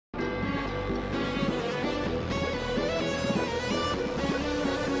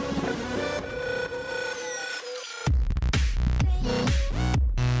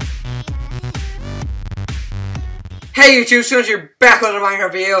Hey YouTube, so you're back with a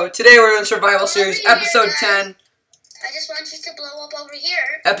Minecraft video. Today we're doing Survival Series, Episode 10. I just want you to blow up over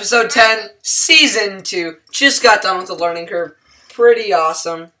here. Episode 10, Season 2. Just got done with the learning curve. Pretty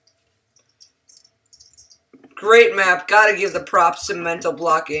awesome. Great map. Gotta give the props to Mental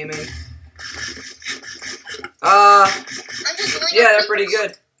Block Gaming. Yeah, they're pretty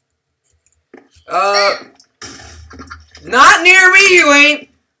good. Not near me, you ain't!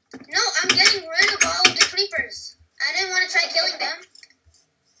 No, I'm getting rid of all of the creepers. I didn't want to try killing them.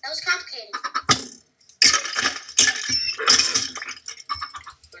 That was complicated.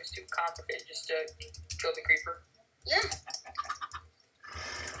 It was too complicated just to kill the creeper. Yeah.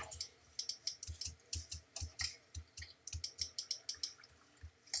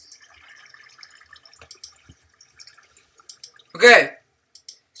 Okay.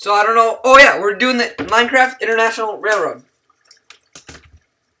 So I don't know. Oh yeah, we're doing the Minecraft International Railroad.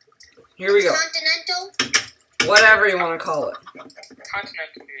 Here we go. Continental? Whatever you want to call it.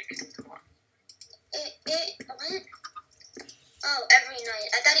 Continental music. Come on. What? Oh, every night.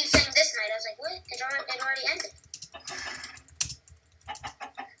 I thought he was saying this night. I was like, what? It already ended.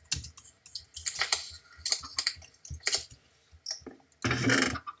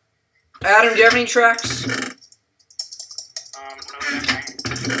 Adam, do you have any tracks? No,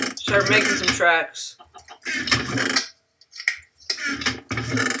 Start making some tracks.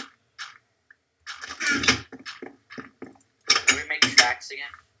 we make tracks again?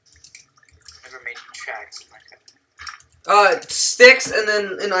 Never made tracks in Minecraft. Sticks and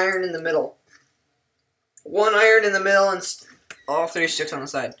then an iron in the middle. One iron in the middle and all 3 sticks on the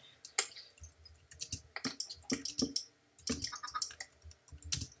side.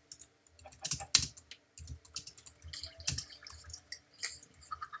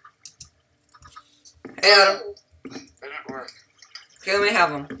 Hey Adam. Doesn't work. Okay, let me have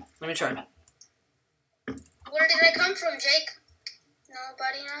them. Let me try. Where did I come from, Jake?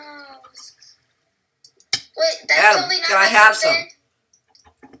 Nobody knows. Wait, that's Adam, totally not can I my have something.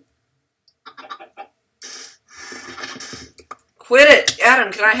 Quit it!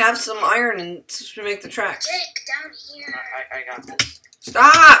 Adam, can I have some iron and to make the tracks? Jake, down here. I got this.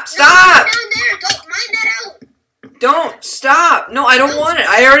 Stop! Stop! No, down there. Don't mine that out. Don't! Stop! No, I don't want it.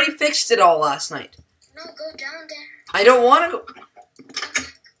 I already fixed it all last night. No, go down there. I don't want to go.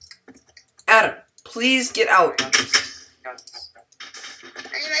 Adam, please get out. Got this.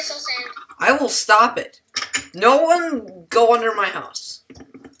 I need my soul sand. I will stop it. No one go under my house.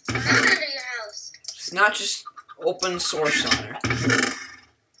 I'm not under your house. It's not just open source on her.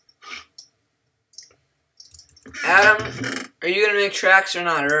 Adam, are you gonna make tracks or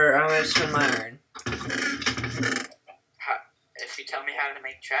not, or am I gonna spend my iron? If you tell me how to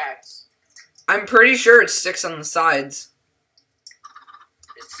make tracks, I'm pretty sure it sticks on the sides.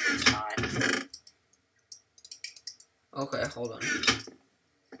 it's fine. Okay, hold on.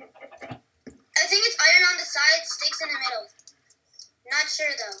 I think it's iron on the side, sticks in the middle. Not sure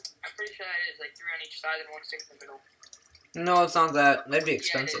though. I'm pretty sure that is like 3 on each side and 1 stick in the middle. No, it's not that. That'd be Yeah,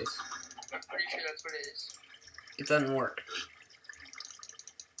 expensive. it is. I'm pretty sure that's what it is. It doesn't work.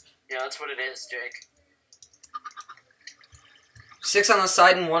 Yeah, that's what it is, Jake. 6 on the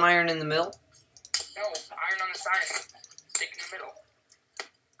side and 1 iron in the middle? No, iron on the side, stick in the middle.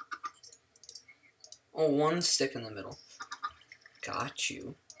 Oh, 1 stick in the middle. Got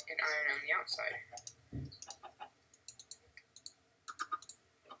you. And iron on the outside.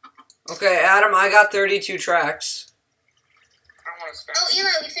 Okay, Adam, I got 32 tracks. I don't want to spend. Oh, Eli,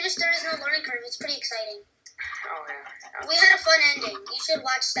 we finished There Is No Learning Curve. It's pretty exciting. Oh, yeah. We had a fun ending. You should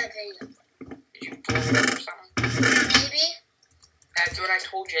watch that video. Did you blow it up or something? Maybe. That's what I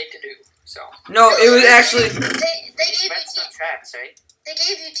told Jake to do, so. No, it was actually... They gave you Redstone tracks, right? They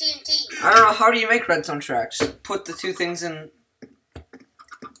gave you TNT. I don't know, how do you make redstone tracks? Put the 2 things in...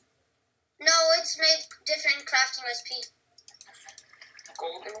 No, it's made different crafting recipe.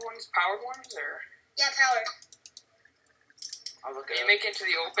 Golden ones, powered ones, or? Yeah, powered. I'll look at it. You make it to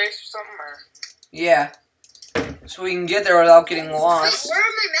the old base or something, or? Yeah. So we can get there without getting Wait, lost. where are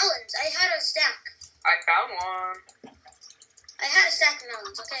my melons? I had a stack. I found one. I had a stack of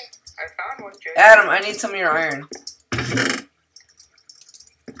melons, okay. I found one, Jake. Adam, I need some of your iron.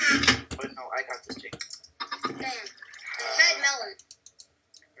 But no, I got this, Jake. Damn. I had melon.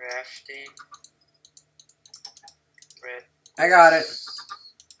 Rafting. Red. I got it.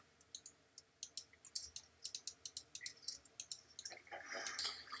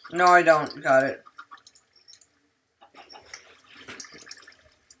 No, I don't. Got it.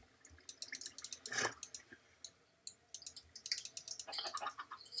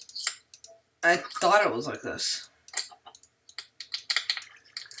 I thought it was like this.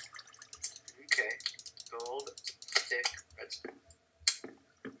 Okay. Gold, stick,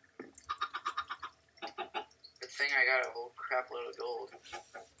 I got a whole crap load of gold.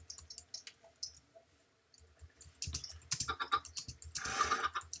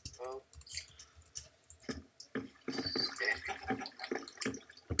 Well. Okay.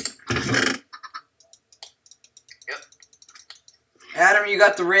 Yep. Adam, you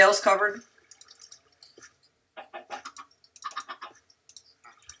got the rails covered?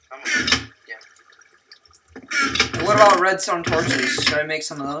 Yeah. What about redstone torches? Should I make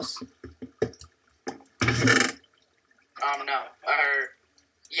some of those? No.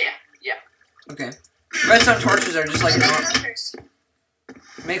 Yeah. Okay. Redstone torches are just like levers.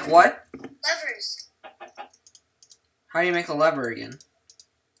 Make what? Levers. How do you make a lever again?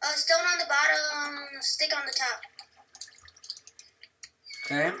 Stone on the bottom, stick on the top.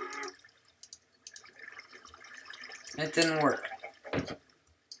 Okay. It didn't work.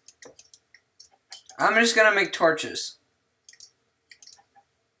 I'm just gonna make torches.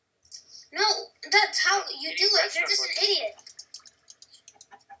 No, that's how you do it. You're just an idiot.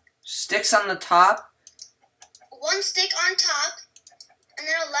 Sticks on the top. One stick on top, and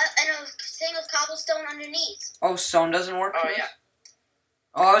then a thing of cobblestone underneath. Oh, stone doesn't work for this? Yeah.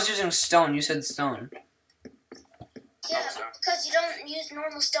 Oh, I was using stone. You said stone. Yeah, because you don't use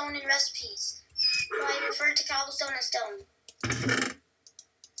normal stone in recipes. So I refer to cobblestone as stone.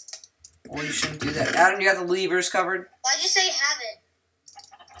 Well, you shouldn't do that. Adam, you got the levers covered? Why'd you say have it?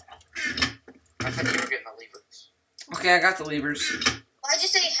 I thought you were getting the levers. Okay, I got the levers. Why'd you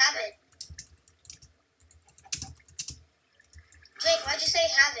say have it? Jake, why'd you say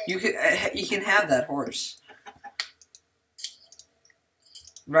have it? You can have that horse.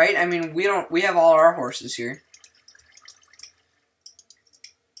 Right? I mean, we have all our horses here.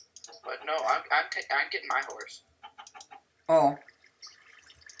 But no, I'm getting my horse. Oh.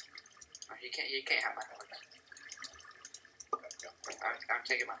 You can't have my horse. I'm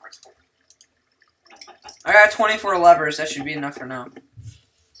taking my horse. I got 24 levers. That should be enough for now.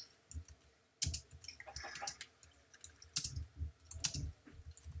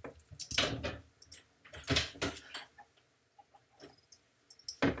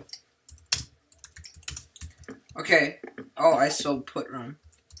 Okay. Oh, I still put room.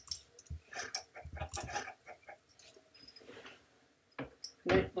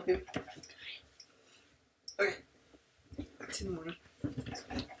 Wait, okay. Okay. It's in the morning.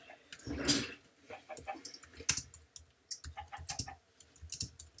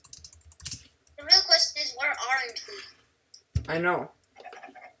 The real question is, where aren't we? I know.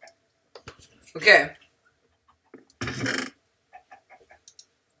 Okay.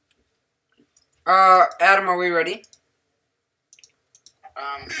 Adam, are we ready?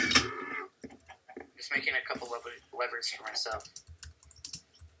 Just making a couple levers for myself.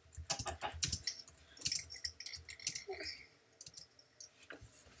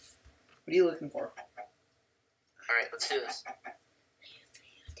 What are you looking for? Alright, let's do this.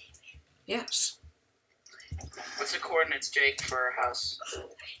 Yes. What's the coordinates, Jake, for our house?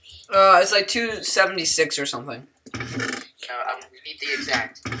 It's like 276 or something. We need the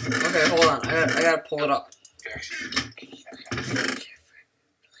exact. Okay, hold on. I gotta pull it up.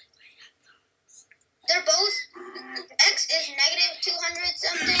 They're both, X is negative 200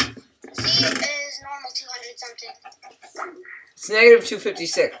 something, Z is normal 200 something. It's negative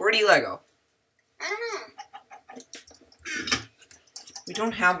 256. Where'd Eli go? I don't know. We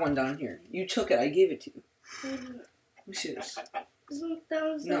don't have one down here. You took it. I gave it to you. Let me see this.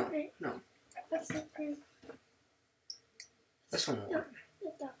 No. This one won't work.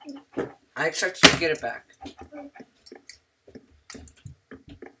 I expect you to get it back.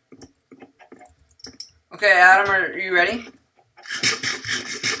 Okay, Adam, are you ready?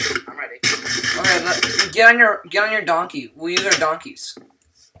 I'm ready. Okay, get on your donkey. We'll use our donkeys.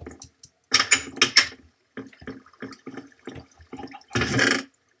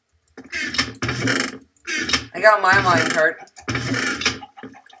 I got my mine cart.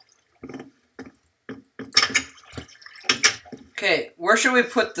 Okay, where should we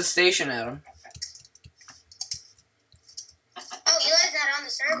put the station, Adam? Oh, Eli's not on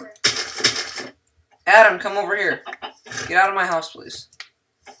the server. Adam, come over here. Get out of my house, please.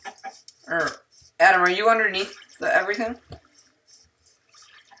 Adam, are you underneath everything?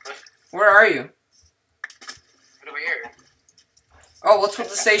 Where are you? Right over here. Oh, let's put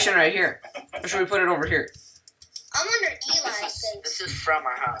the station right here. Or should we put it over here? I'm under Eli's base. This is from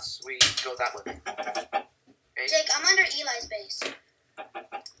our house. We go that way. Okay? Jake, I'm under Eli's base.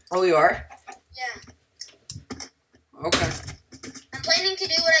 Oh, you are? Yeah. Okay. I'm planning to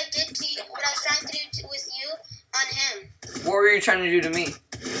do what I did to you, what I was trying to do with you on him. What were you trying to do to me?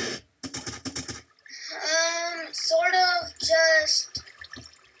 Sort of just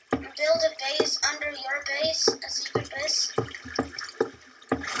build a base under your base, a secret base?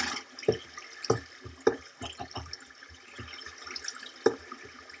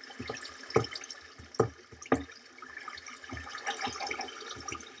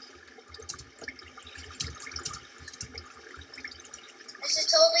 This is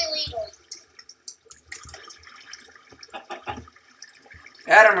totally legal.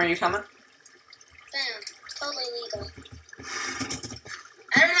 Adam, are you coming? Bam. Totally legal.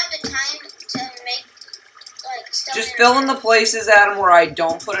 I don't have the time to make, like, stuff. Just fill in the places, Adam, where I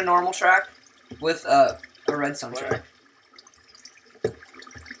don't put a normal track with a redstone track.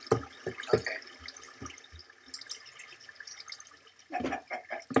 Okay.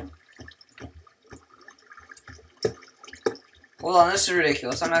 Hold on, this is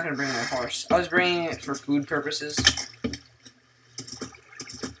ridiculous. I'm not going to bring my horse. I was bringing it for food purposes.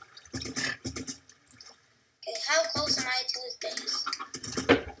 Okay, how close am I to his base?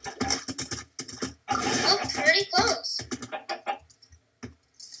 Oh, pretty close.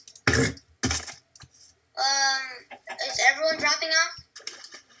 Is everyone dropping off?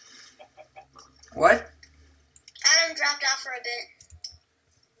 What? Adam dropped off for a bit.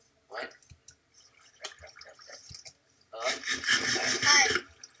 What? Hi.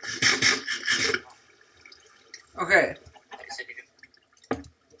 Okay. I said you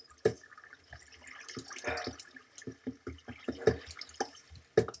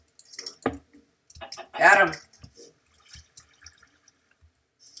Adam.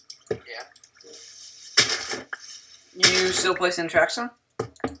 Yeah. You still placing tracks on?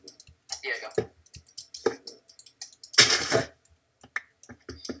 Yeah, go. Okay.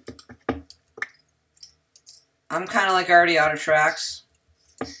 I'm kind of like already out of tracks.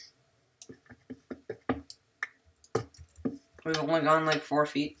 We've only gone like 4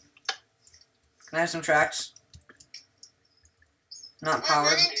 feet. Can I have some tracks? Not I powered.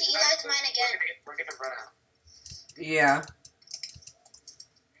 went into Eli's mine again. We're gonna run out. Yeah.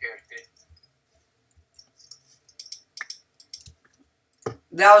 Here, dude.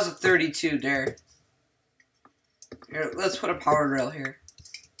 That was a 32 there. Here, let's put a powered rail here.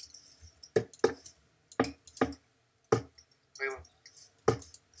 Wait.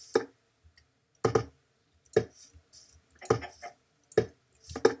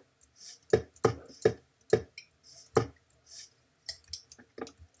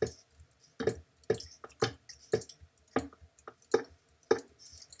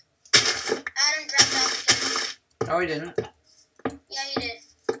 Adam dropped off again. No, we didn't. Yeah, he did.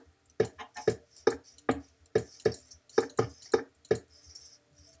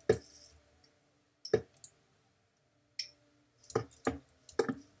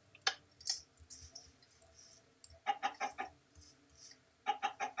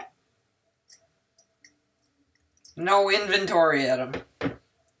 No inventory, Adam.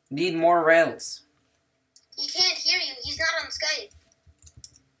 Need more rails. He can't hear you. He's not on Skype.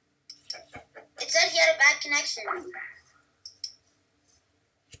 It said he had a bad connection.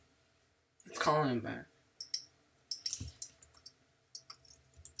 I'm calling him back.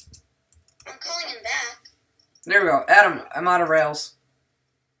 I'm calling him back. There we go. Adam, I'm out of rails.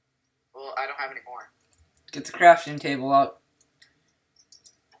 Well, I don't have any more. Get the crafting table out.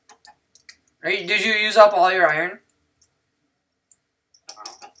 Did you use up all your iron? No.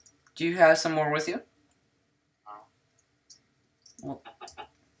 Do you have some more with you? No. Well,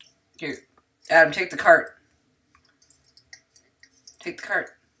 here. Adam, take the cart. Take the cart.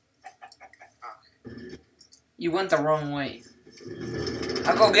 You went the wrong way.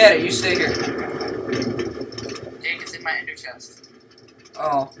 I'll go get it. You stay here. Jake is in my ender chest.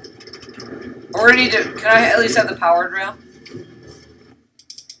 Oh. Or we need to... Can I at least have the powered rail?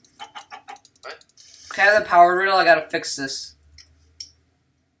 What? Can I have the powered rail? I gotta fix this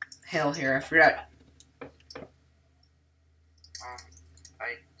hill here. I forgot.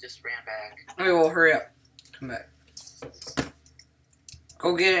 I just ran back. Okay, well, hurry up. Come back.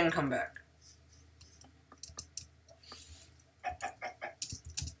 Go get it and come back.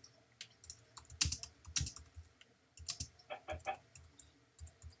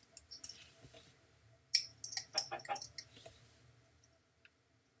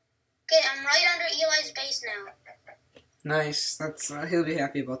 Okay, I'm right under Eli's base now. Nice. That's he'll be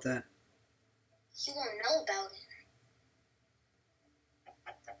happy about that. He won't know about it.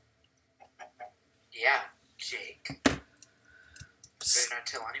 Yeah, Jake. Better not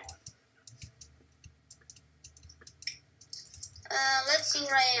tell anyone. Let's see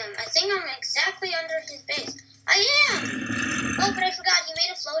where I am. I think I'm exactly under his base. I am! Oh, but I forgot. He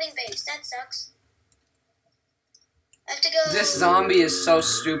made a floating base. That sucks. I have to go... This zombie is so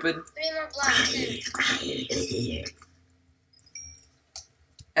stupid. 3 more blocks in.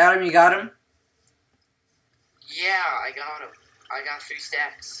 Adam, you got him? Yeah, I got him. I got 3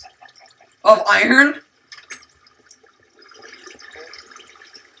 stacks. Of iron?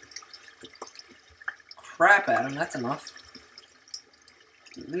 Crap, Adam, that's enough.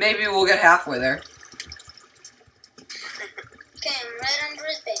 Maybe we'll get halfway there. Okay, I'm right under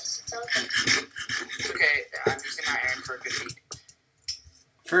his base. It's okay. It's okay. I'm using my iron for a good deed.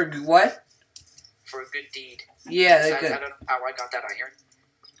 For what? For a good deed. Yeah, I that's good. don't know how I got that iron.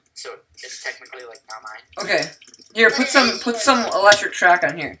 So it's technically like not mine. Okay. Here, put some electric track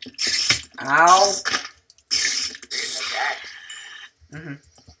on here. Ow. Like that. Mhm.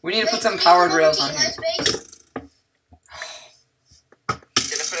 We need to put some powered rails on here. Did I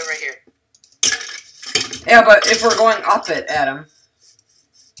put it right here? Yeah, but if we're going up it, Adam.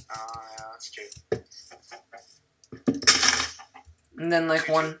 Yeah, that's true. And then like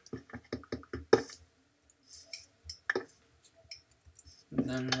one. And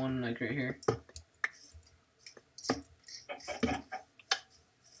then one like right here.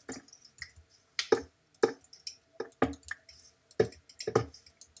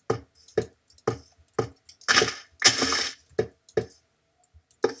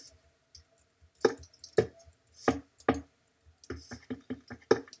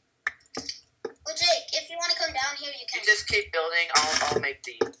 You just keep building. I'll make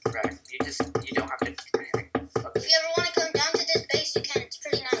the rack. You don't have to do anything. Okay. If you ever want to come down to this base, you can. It's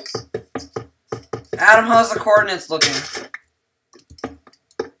pretty nice. Adam, how's the coordinates looking?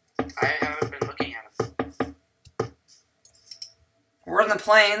 I haven't been looking at them. We're in the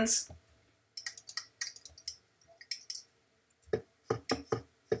plains.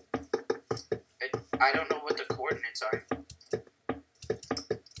 I don't know what the coordinates are.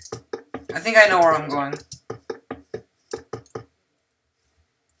 I think I know where I'm going.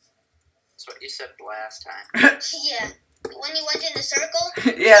 That's what you said last time. Yeah. When you went in the circle?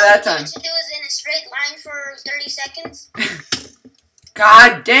 Yeah, that all time. you need to do is in a straight line for 30 seconds.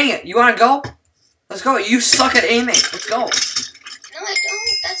 God dang it. You want to go? Let's go. You suck at aiming. Let's go. No, I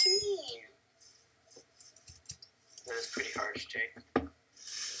don't. That's mean. That is pretty harsh, Jake.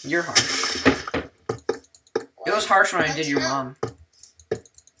 You're harsh. It was harsh when I did your mom.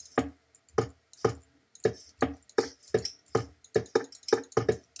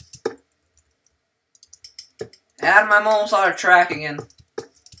 Adam, I'm almost out of track again.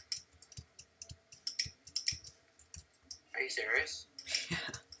 Are you serious?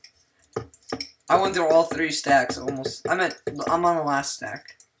 I went through all 3 stacks almost. I'm on the last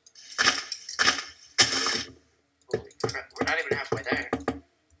stack. Holy crap, we're not even halfway there.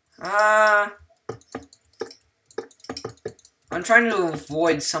 I'm trying to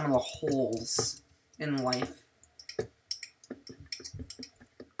avoid some of the holes in life.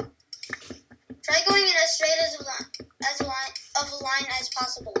 Try going in as straight as a line as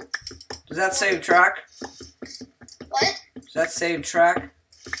possible. Does that save track? What? Does that save track?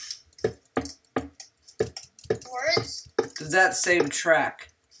 Words? Does that save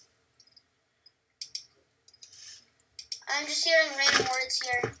track? I'm just hearing random words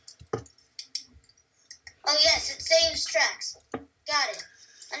here. Oh yes, it saves tracks. Got it.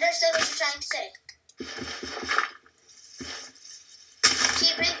 Understood what you're trying to say.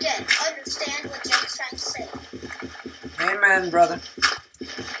 Keep it dead. Understand what Jake's trying to say. Amen, brother. You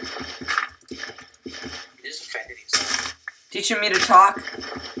just offended yourself. Teaching me to talk,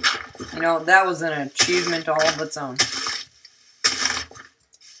 you know, that was an achievement all of its own.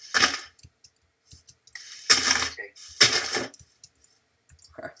 Okay.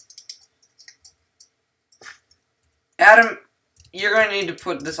 Okay. Adam, you're going to need to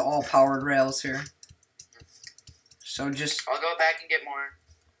put this all powered rails here. So just... I'll go back and get more.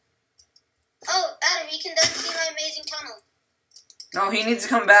 Oh, Adam, you can then see my amazing tunnel. No, he needs to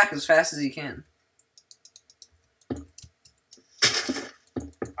come back as fast as he can.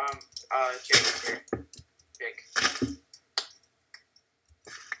 Jake, here. Jake.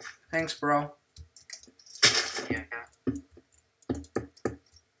 Thanks, bro. Yeah.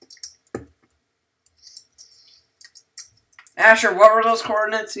 Asher, what were those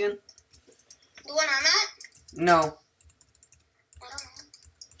coordinates again? The one I'm at? No. I don't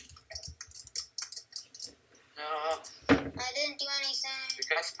know. No. I didn't do anything. We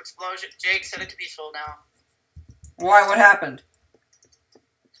got some explosion. Jake, set it to peaceful now. Why? What happened?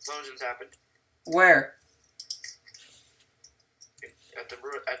 Explosions happened. Where? At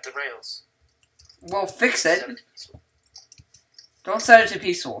the rails. Well, fix Set it. it to peaceful. Don't set it to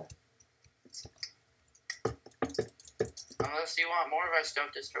peaceful. Unless you want more of our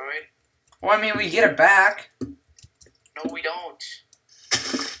stuff destroyed. Well, I mean, we get it back. No, we don't.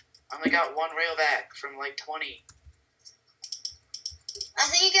 I only got 1 rail back from like 20. I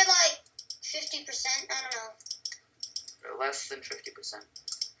think less than 50%.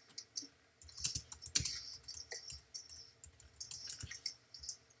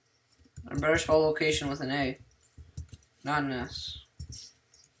 I better spell location with an A, not an S.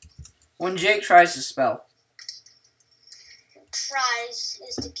 When Jake tries to spell. Tries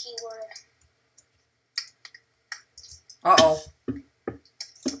is the key word. Uh-oh.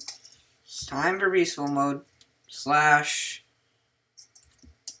 It's time for peaceful mode. Slash.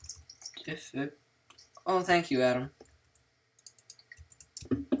 If it... Oh, thank you, Adam.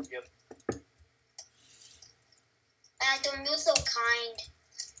 Yep. Adam, you're so kind.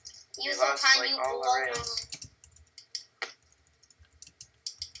 You're so lost, kind, like, you all blew the up my rails.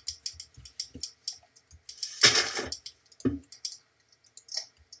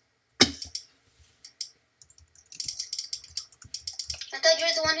 I thought you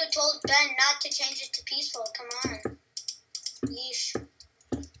were the one who told Ben not to change it to peaceful. Come on. Yeesh.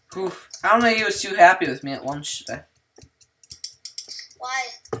 Oof. I don't think he was too happy with me at lunch today. Why?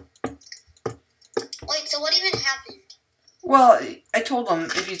 Wait, so what even happened? Well, I told him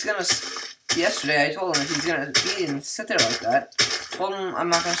if he's gonna... Yesterday, I told him if he's gonna eat and sit there like that, I told him I'm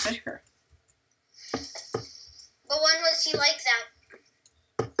not gonna sit here. But when was he like that?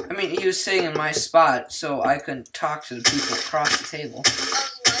 I mean, he was sitting in my spot, so I couldn't talk to the people across the table. Oh,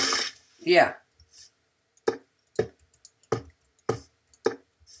 he was? Yeah.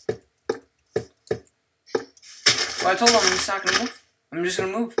 Well, I told him I'm just not gonna move. I'm just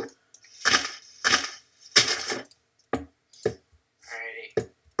gonna move. Alrighty.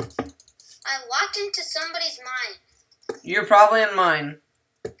 I walked into somebody's mind. You're probably in mine.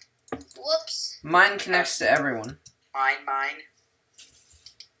 Whoops. Mine connects to everyone. Mine.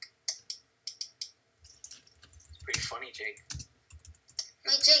 It's pretty funny, Jake.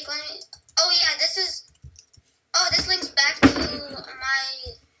 Wait, Jake, let me... Oh, yeah, this is... Oh, this links back to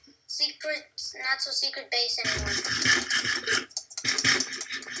my secret, not-so-secret base anymore.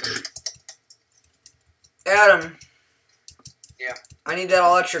 Adam. Yeah. I need that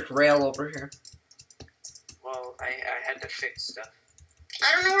electric rail over here. Well, I had to fix stuff.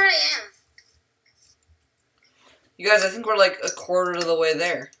 I don't know where I am. You guys, I think we're like a quarter of the way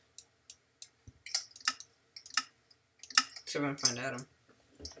there. See if I can find Adam.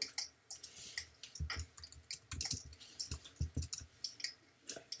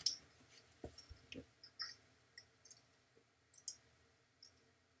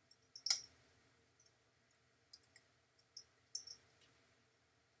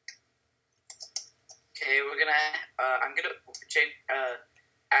 Okay, we're gonna,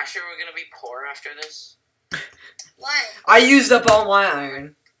 Asher, we're gonna be poor after this. Why? I used up all my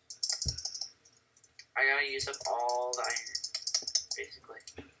iron. I gotta use up all the iron, basically.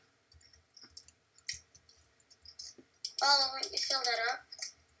 Oh, you filled that up.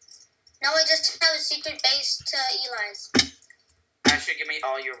 Now I just have a secret base to Eli's. Asher, give me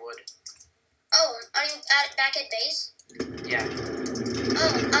all your wood. Oh, are you back at base? Yeah.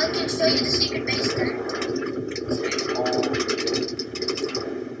 Oh, I can show you the secret base then. Take all.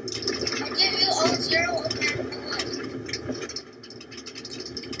 I'll give you all 0 organic wood.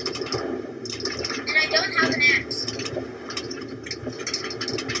 And I don't have an axe.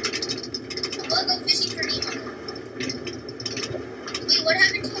 I'm gonna go fishing for Nemo. Wait, what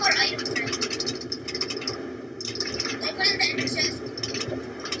happened to our item frame? Did I put it in the ender chest?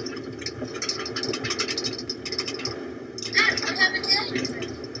 Adam, what happened to the item frame?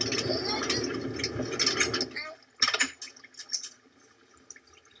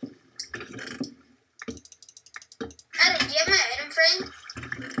 Adam, do you have my item frame?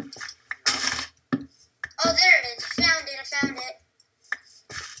 Oh, there it is. I found it.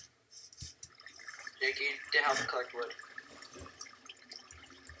 Jake, you need to help collect wood.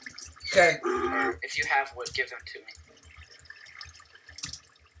 Okay. Or if you have wood, give them to me.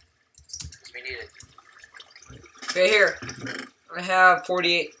 Because we need it. Okay, here. I have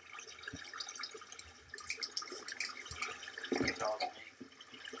 48. Give it all to me.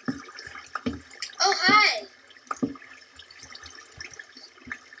 Oh, hi.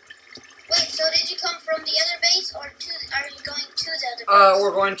 Wait, so did you come from the other base, or are you going to the other base?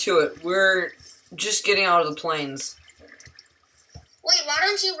 We're going to it. We're just getting out of the plains. Wait, why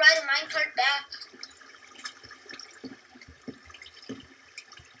don't you ride a minecart back?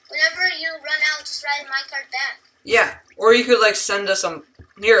 Whenever you run out, just ride a minecart back. Yeah. Or you could, like, send us some...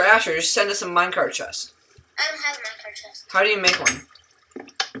 Here, Asher, just send us some minecart chest. I don't have a minecart chest. How do you make one?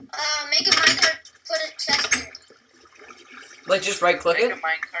 Make a minecart, put a chest in it. Like, just right-click Make it? a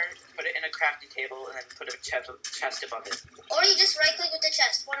minecart, put it in a crafting table, and then put a chest above it. Or you just right-click with the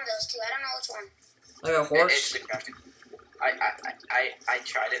chest. One of those two. I don't know which one. Like a It's horse? the crafting. I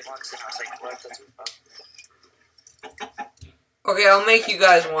tried it once, and I was like, what? That's above. Okay, I'll make you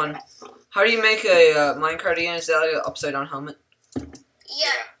guys one. How do you make a minecart again? Is that like an upside down helmet?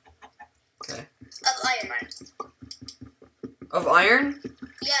 Yeah. Okay. Of iron. Of iron?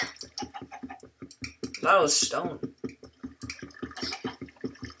 Yeah. That was stone.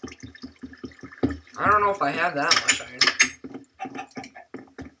 I don't know if I have that much iron.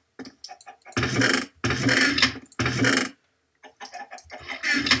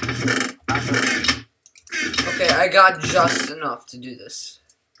 Okay, I got just enough to do this.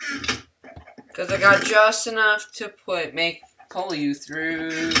 Because I got just enough to pull you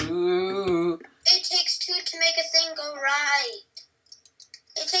through. It takes two to make a thing go right.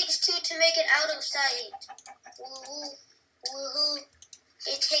 It takes two to make it out of sight. Woohoo. Woohoo.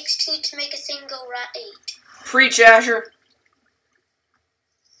 It takes two to make a thing go right. Preach, Asher.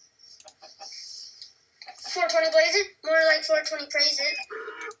 420 blaze it? More like 420 praise it.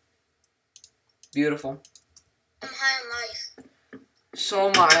 Beautiful. I'm high on life. So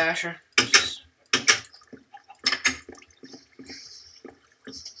am I, Asher.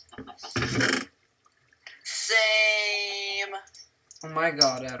 Same. Oh my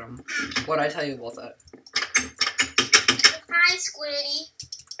god, Adam. What'd I tell you about that? Hi, Squiddy.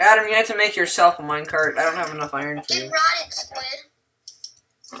 Adam, you have to make yourself a minecart. I don't have enough iron for Get you. rotted, Squid.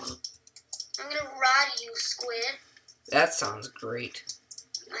 I'm gonna rot you, Squid. That sounds great.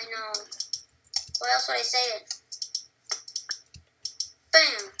 I know. Why else would I say it?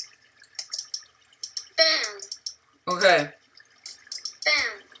 Bam. Bam. Okay.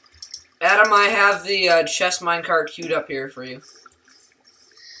 Bam. Adam, I have the chest minecart queued up here for you.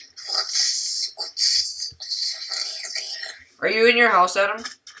 Are you in your house, Adam? No,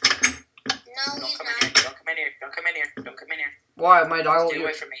 Don't he's come not. in here. Don't come in here. Don't come in here. Don't come in here. Why? My dog Stay will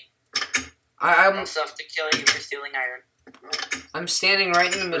away from me. I'm I'm stuff to kill you for stealing iron. I'm standing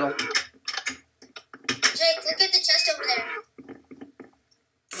right in the middle. Jake, look at the chest over there.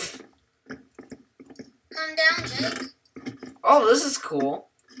 Calm down, Jake. Oh, this is cool.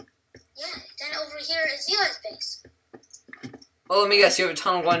 Yeah, then over here is Eli's base. Oh, let me guess. You have a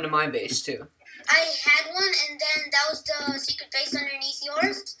tunnel going to my base too. I had one, and then that was the secret base underneath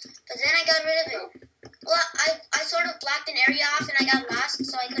yours, but then I got rid of it. Well, I sort of blacked an area off, and I got lost,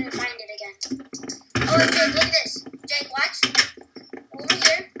 so I couldn't find it again. Oh, wait, Jake, look at this. Jake, watch. Over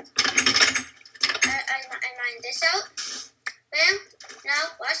here. I mined this out. Bam. Now,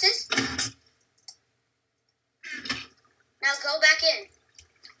 watch this. Now, go back in.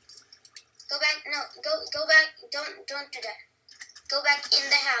 Go back. No, go back. Don't do that. Go back in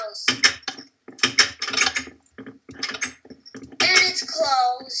the house. And it's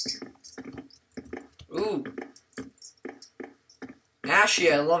closed. Ooh.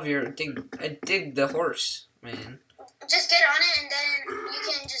 Ashy, I love your I dig the horse, man. Just get on it, and then you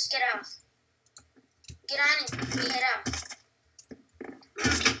can just get off. Get on and get off.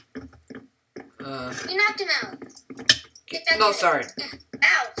 You knocked him out. Get back No, in sorry.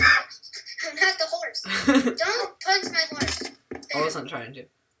 Ow. I'm not the horse. Don't punch my horse. I wasn't trying to.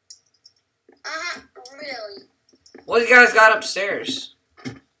 Really? What do you guys got upstairs?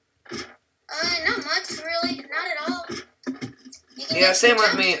 Not much, really. Not at all. You can Yeah, get same some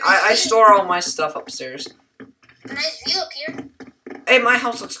with me. jumps. I store all my stuff upstairs. A nice view up here. Hey, my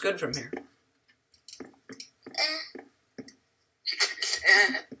house looks good from here.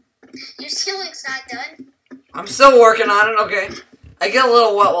 Your ceiling's not done. I'm still working on it, okay. I get a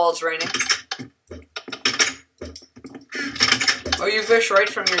little wet while it's raining. Oh, you fish right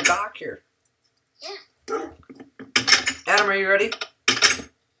from your dock here. Yeah. Adam, are you ready?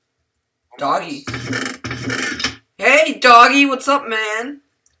 Doggy. Hey, doggy, what's up, man?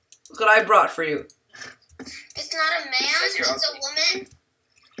 Look what I brought for you. It's not a man, Says you're it's a ugly. woman.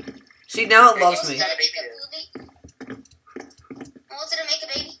 See, now it loves Wants me. it to make a movie. Wants it to make a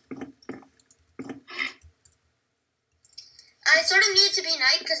baby. I sort of need it to be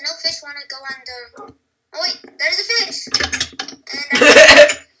night because no fish want to go on the... Oh wait, there's a fish! And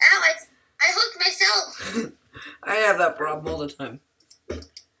ow, I hooked myself! I have that problem all the time.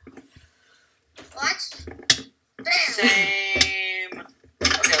 Watch. Bam! Same. Okay,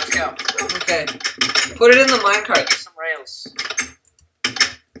 let's go. Okay. Put it in the minecart. Make some rails.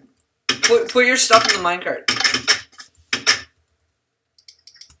 Put your stuff in the minecart.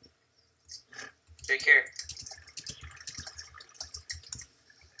 Jake, here.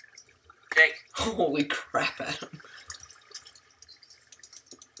 Jake. Holy crap, Adam.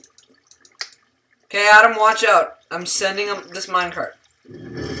 Okay, Adam, watch out. I'm sending him this minecart. Do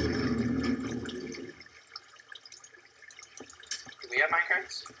we have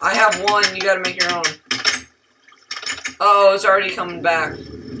minecarts? I have one. You gotta make your own. Oh, it's already coming back.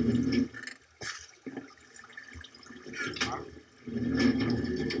 Animal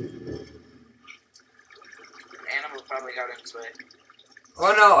probably got in his way.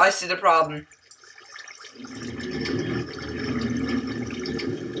 Oh no, I see the problem.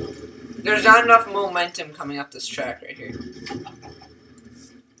 There's not enough momentum coming up this track right here.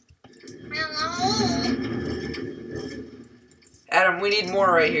 Hello. Adam, we need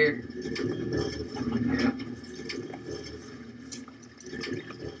more right here.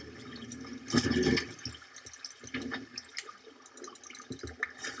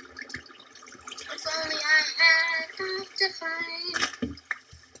 If only I had time to find.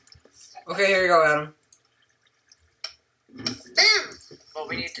 Okay, here you go, Adam. Bam! Well,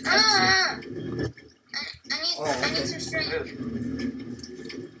 we need to Ah! test I need some strength.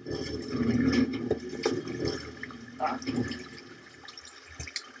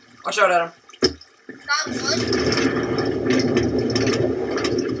 Watch out, Adam. Got wood.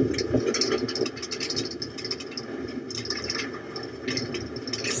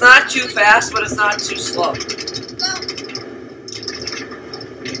 It's not too fast, but it's not too slow. Go.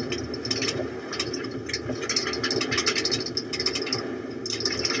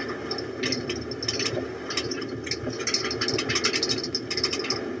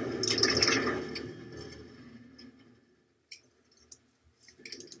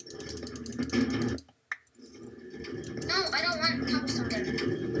 No, I don't want cobblestone there.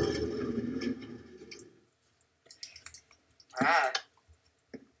 Ah.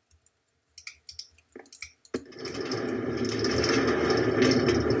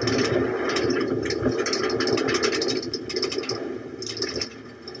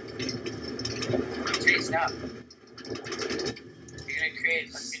 Chase up. You're gonna create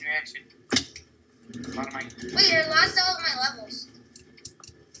a chain reaction. Bottom line. Wait, I lost all of my levels.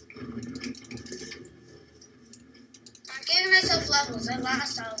 I'm giving myself levels. I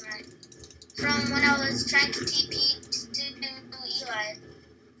lost all of mine. From when I was trying to TP to Eli.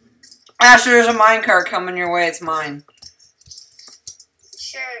 Asher, there's a minecart coming your way. It's mine.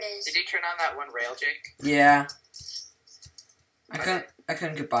 Sure it is. Did you turn on that one rail, Jake? Yeah. I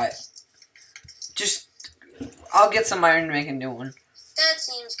couldn't get by it. Just, I'll get some iron to make a new one. That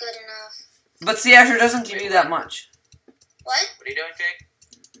seems good enough. But see, Asher doesn't give you that much. What? What are you doing, Jake?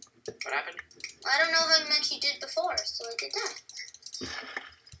 What happened? I don't know how much you did before, so I did that.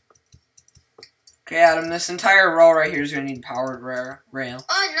 Okay, Adam, this entire row right here is going to need powered rail.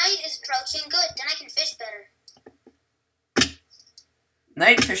 Oh, night is approaching. Good. Then I can fish better.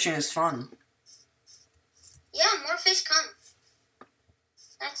 Night fishing is fun. Yeah, more fish come.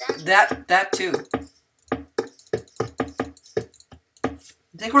 That sounds That too. I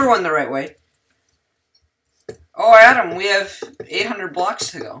think we're going the right way. Oh, Adam, we have 800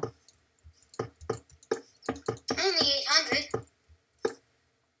 blocks to go. only 800.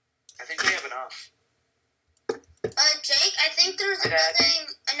 I think we have enough. Jake, I think there was Okay.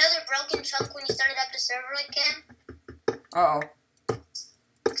 another broken chunk when you started up the server again. Uh-oh.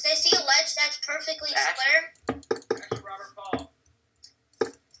 Because I see a ledge that's perfectly square. Asher, Robert, Paul.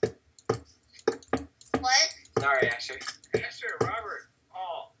 What? Sorry, Asher. Asher, Robert,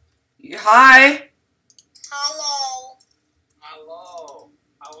 Paul. Hi. Hello. Hello.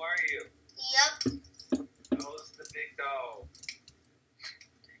 How are you? Yep. How's the big dog?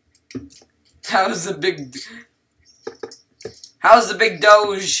 How's the big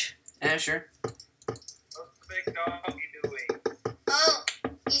doge, Asher? What's the big dog doing? Oh,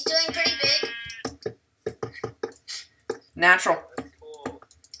 he's doing pretty big. Natural. That's cool.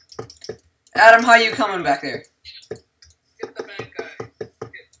 Adam, how you coming back there? Get the bad guy. Get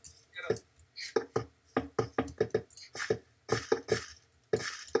him.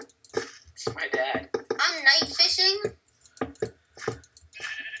 It's my dad. I'm night fishing.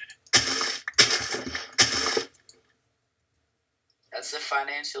 That's the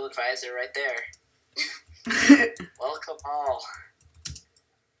financial advisor right there. Welcome all.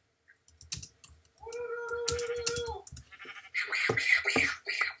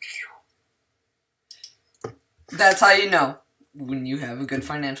 That's how you know when you have a good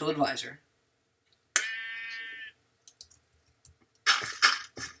financial advisor.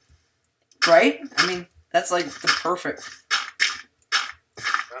 Right? I mean, that's like the perfect.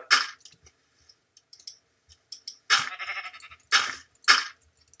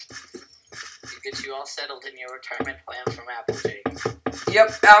 Get you all settled in your retirement plan from Apple, Jake.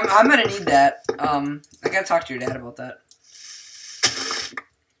 Yep, I'm gonna need that. I gotta talk to your dad about that.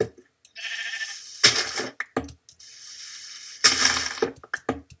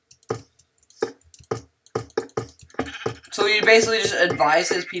 So you basically just advise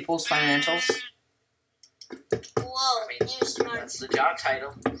his people's financials? Whoa, you're smart. That's the job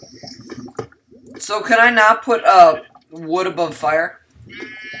title. So could I not put wood above fire?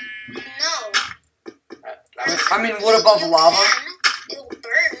 No. I mean wood above lava? It'll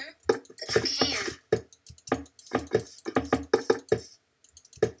burn, but you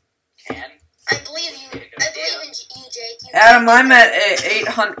can. I believe in you, Jake. Adam, I'm at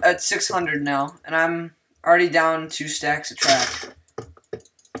 800 at 600 now, and I'm already down 2 stacks of track.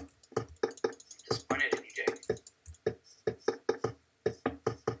 Disappointed in you, Jake.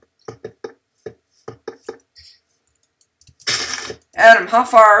 Adam, how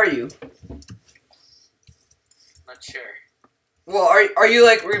far are you? Not sure. Well, are you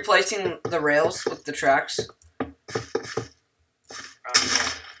like replacing the rails with the tracks? Yeah.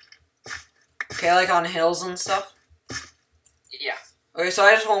 Okay, like on hills and stuff? Yeah. Okay, so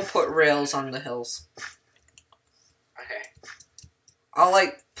I just won't put rails on the hills. Okay. I'll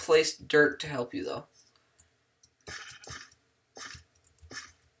like place dirt to help you though.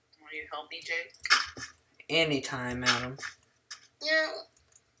 Will you help me, Jake? Anytime, Adam. Yeah.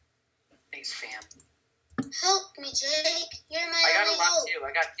 Thanks, fam. Help me, Jake. You're my I got only a lot hope. too.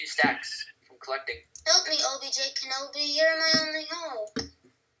 I got 2 stacks from collecting. Help me, OBJ Kenobi. You're my only hope.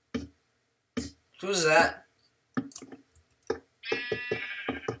 Who's that?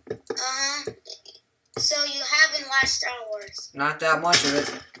 So you haven't watched Star Wars. Not that much of it.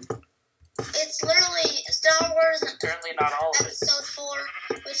 It's literally Star Wars Certainly not all of it. Episode 4,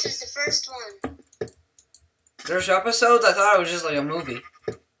 which is the first one. There's episodes? I thought it was just like a movie.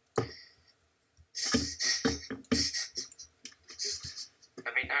 I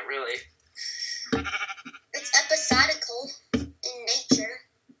mean, not really. It's episodical in nature.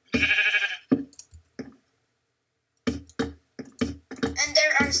 And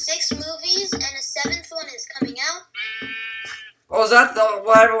there are 6 movies, and a 7th one is coming out. Oh, is that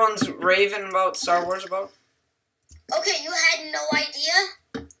what everyone's raving about Star Wars about? Okay, you had no idea?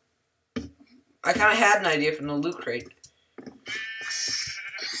 I kind of had an idea from the loot crate.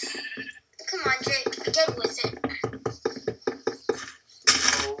 Come on, Jake, get with it.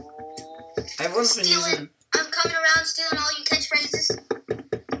 Everyone's been using... I'm coming around stealing all your catchphrases.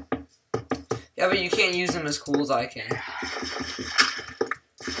 Yeah, but you can't use them as cool as I can.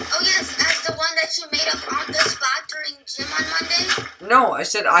 Oh yes, as the one that you made up on the spot during gym on Monday? No, I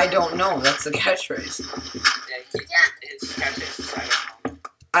said I don't know. That's the catchphrase. Yeah, his catchphrase is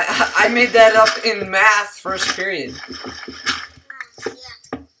I don't know. I made that up in math first period. Yeah.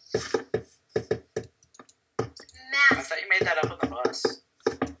 I Math. thought you made that up on the bus.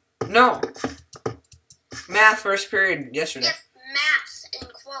 No. Math first period yesterday. Yes, math in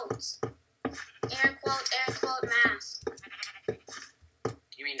quotes. Air quote, math.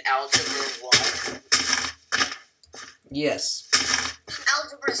 You mean algebra 1? Yes.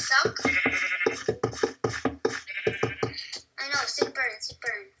 Algebra suck? I know, sick burn.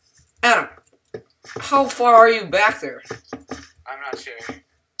 Adam, how far are you back there? I'm not sure.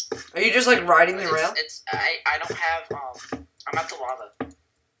 Are you just like riding the rail? I don't have, I'm at the lava.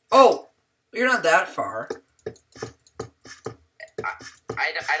 Oh, you're not that far.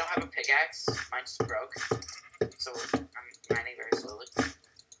 I don't have a pickaxe. Mine just broke. So I'm mining very slowly.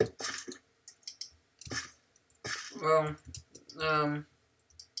 Well,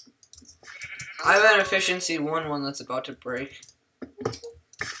 I have an efficiency 1 that's about to break.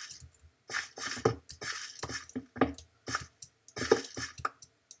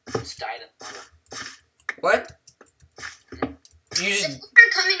 Just died in lava. What? You If just...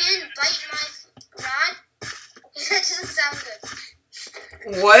 you're coming in, bite my rod. That doesn't sound good.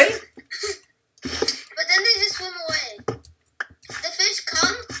 What? But then they just swim away. The fish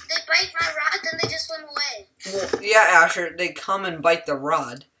come, they bite my rod, then they just swim away. Well, yeah, Asher, they come and bite the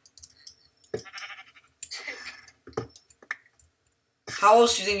rod. How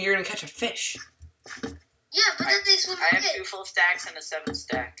else do you think you're gonna catch a fish? Yeah, but then they swim I away. have 2 full stacks and a 7th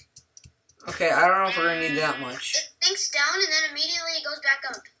stack. Okay, I don't know if we're gonna need that much. It sinks down and then immediately it goes back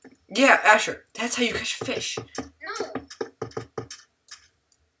up. Yeah, Asher, that's how you catch a fish. No.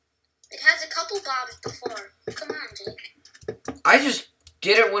 It has a couple bobs before. Come on, Jake. I just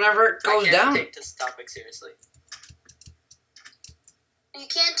get it whenever it goes I can't down. take this topic seriously. You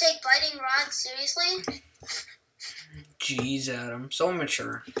can't take biting rods seriously? Jeez, Adam, so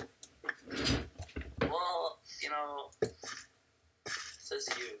mature. Well, you know, says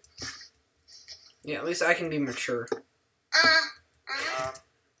you. Yeah, at least I can be mature.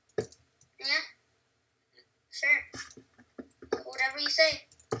 Yeah. Sure. Whatever you say.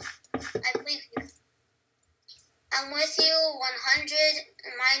 I believe you. I'm with you 100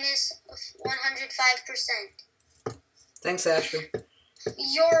 minus 105%. Thanks, Asher.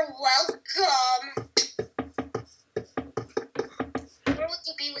 You're welcome. Where would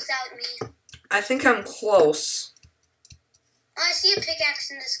you be without me? I think I'm close. see a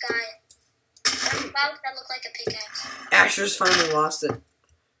pickaxe in the sky. Or about that look like a pickaxe. Asher's finally lost it.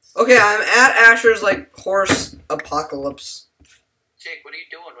 Okay, I'm at Asher's, like, horse apocalypse. Jake, what are you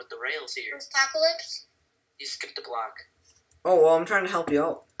doing with the rails here? Apocalypse? You skipped a block. Oh, well, I'm trying to help you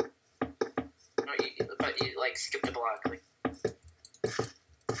out. No, but you like skipped a block. Like,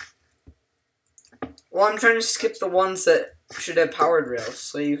 Well, I'm trying to skip the ones that should have powered rails,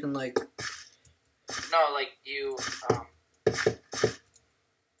 so you can, like... no, like you.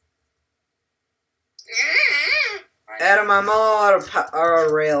 Adam, I'm all out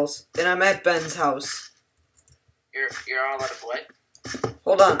of rails, and I'm at Ben's house. You're all out of what?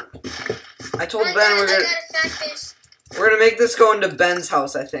 Hold on. I told Ben I got a fat fish. we're gonna make this go into Ben's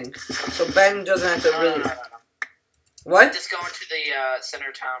house, I think. So Ben doesn't have to really... No. What? Just go into the center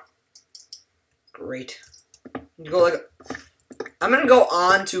of town. Great. You go like... I'm gonna go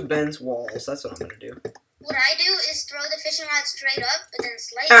on to Ben's walls. That's what I'm gonna do. What I do is throw the fishing rod straight up, but then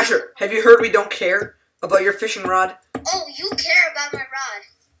slightly... Asher, have you heard we don't care about your fishing rod? Oh, you care about my rod.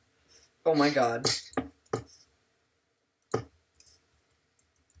 Oh my god.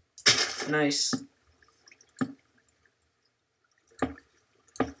 Nice.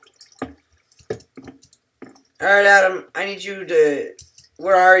 Alright, Adam, I need you to...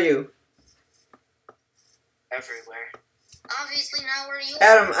 Where are you? Everywhere. Obviously not where you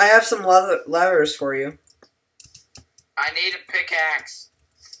Adam, I have some levers for you. I need a pickaxe.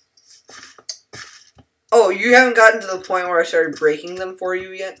 Oh, you haven't gotten to the point where I started breaking them for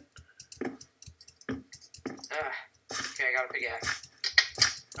you yet? Okay, I got a pickaxe.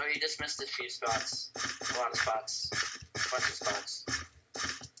 Oh, you just missed a few spots. A lot of spots. A bunch of spots.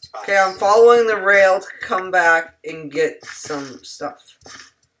 Okay, I'm following the rail to come back and get some stuff.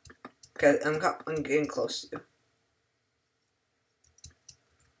 Okay, I'm getting close to you.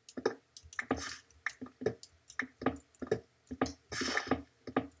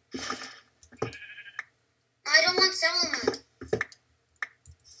 I don't want Salomon.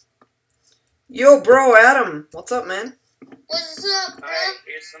 Yo, bro, Adam. What's up, man? What's up, bro? Alright,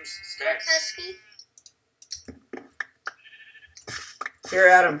 here's some stacks. Husky? Here,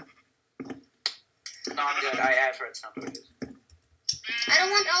 Adam. No, I'm good. I have redstone booties. I don't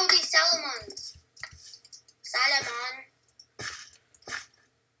want all these Salomons. Salomon.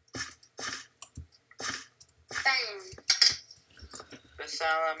 Bam. The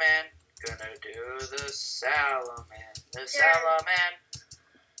Salaman. Gonna do the Salaman. The Salaman.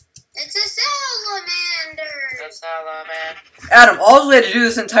 It's a salamander. The Salaman. Adam, all we had to do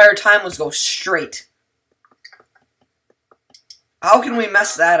this entire time was go straight. How can we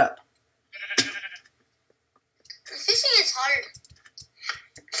mess that up? Fishing is hard.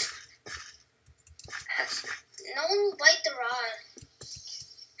 No one will bite the rod.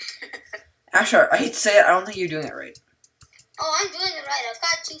 Asher, I hate to say it, I don't think you're doing it right. Oh, I'm doing it right. I've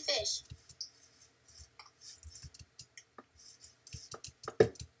got 2 fish.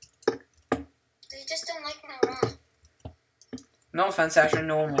 They just don't like my rod. No offense, Asher,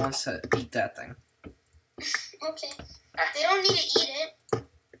 no one wants to eat that thing. Okay. They don't need to eat it.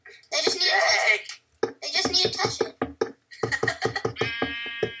 They just need to touch it. They just need to touch it.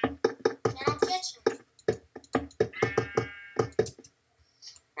 And I'll catch them.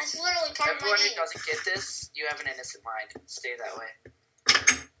 That's literally part of my Everyone name. who doesn't get this, you have an innocent mind. Stay that way.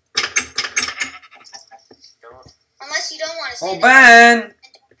 Don't. Unless you don't want to say Oh, that. Ben!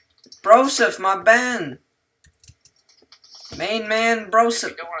 Broseph, my Ben! Main man, If Broseph.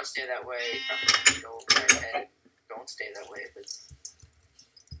 you don't want to stay that way, go right ahead. Don't stay that way, but...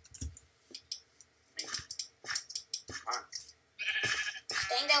 Come on.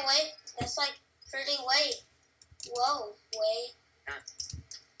 Staying that way? That's like pretty way. Whoa, way. Yeah.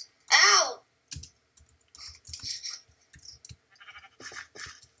 Ow!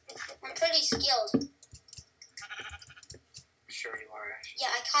 I'm pretty skilled. I'm sure you are, Ash. Yeah,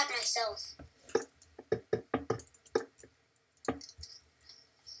 I caught myself.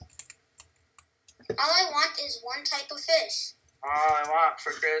 All I want is one type of fish. All I want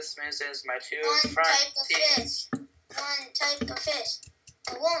for Christmas is my 2 One front type of teeth. fish. One type of fish.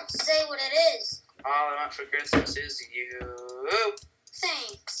 I won't say what it is. All I want for Christmas is you.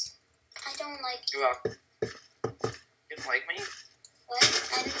 Thanks. I don't like You're welcome. You don't like me? what?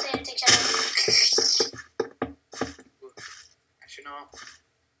 I didn't say anything, shut up. I should know.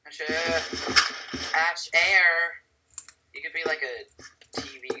 Ash Air. You could be like a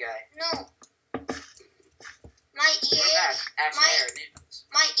TV guy. No. My What EA about Ash my- Air News?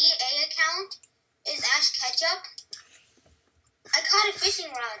 my EA account is Ash Ketchup. I caught a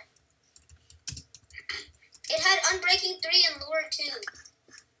fishing rod. It had Unbreaking 3 and Lure 2.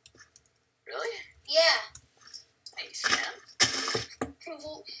 Really? Yeah. Nice, man.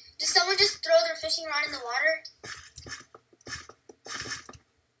 fishing rod in the water?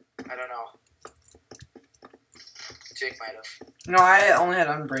 I don't know. Jake might have. No, I only had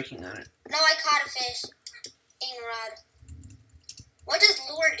unbreaking on it. No, I caught a fish in a rod. What does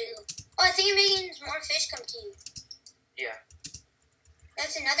lure do? Oh, I think it means more fish come to you. Yeah.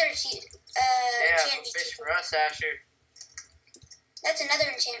 That's another Yeah, enchantment. fish for us, Asher. That's another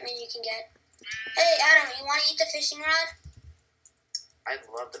enchantment you can get. Hey, Adam, you want to eat the fishing rod? I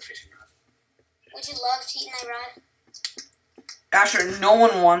love the fishing rod. Would you love to eat my rod? Asher, no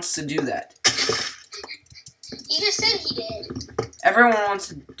one wants to do that. You just said he did. Everyone wants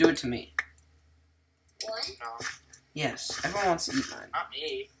to do it to me. What? No, Yes, everyone wants to eat mine. not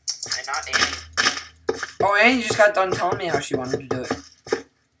me. And not Annie. Oh, Annie just got done telling me how she wanted to do it.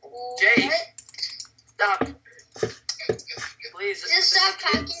 Jay. What? Stop. Please. Just stop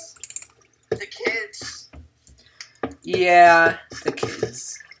talking. The kids. Yeah, the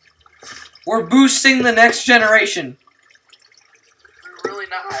kids. We're boosting the next generation. We're really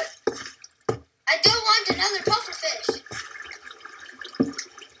not. I don't want another pufferfish.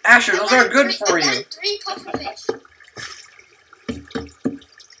 Asher, those are good for I you. got 3 pufferfish.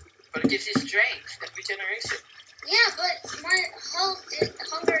 But it gives you strength and regeneration. Yeah, but my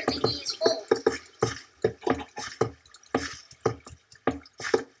hunger thingy is full.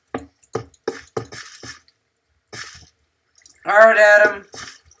 Alright, Adam.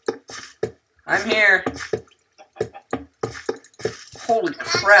 I'm here. Holy Come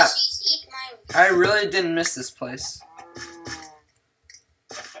on, crap. fishies, eat my... I really didn't miss this place.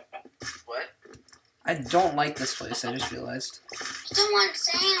 What? I don't like this place, I just realized. I don't want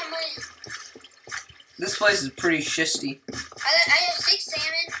salmon. This place is pretty shisty. I have 6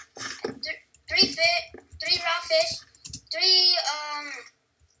 salmon, 3 raw fish, 3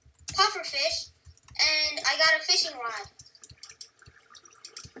 puffer fish, and I got a fishing rod.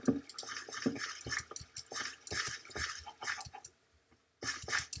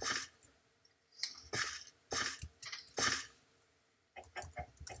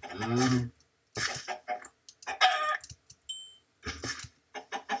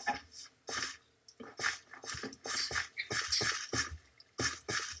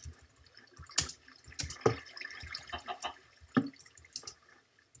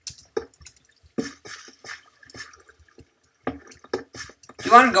 Do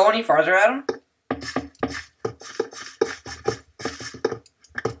you want to go any farther, Adam?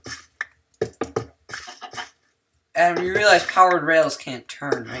 Adam, you realize powered rails can't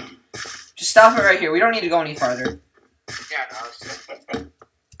turn, right? Just stop it right here. We don't need to go any farther. Yeah, no, it's just...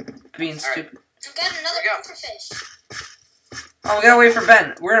 Being stupid. I've got another Here we go. puffer fish. Oh, we gotta wait for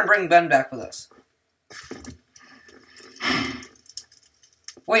Ben. We're gonna bring Ben back with us.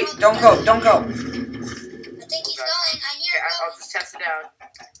 Wait, don't go, don't go. I think he's going. I hear Okay, him I'll going. just test it out.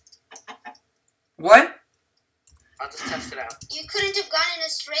 What? I'll just test it out. You couldn't have gone in a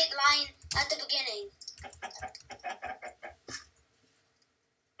straight line at the beginning.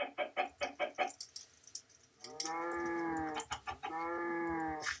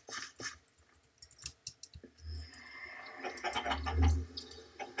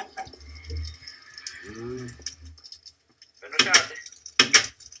 But look out.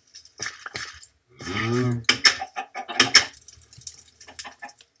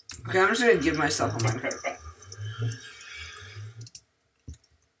 Okay, I'm just gonna give myself a minecart.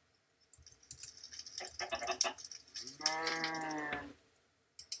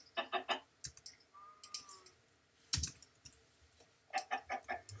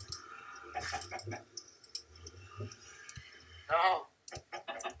 No.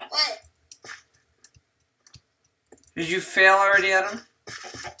 What? Did you fail already, Adam?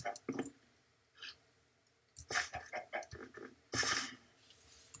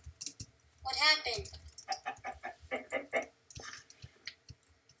 What happened?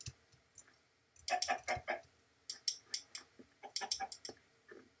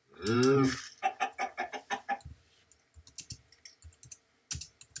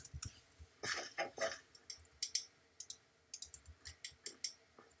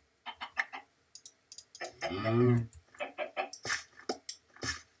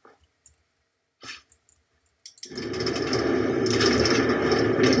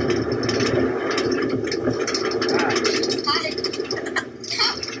 Hi.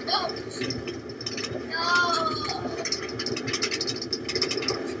 No. No.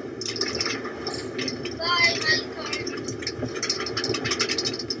 Bye, minecart.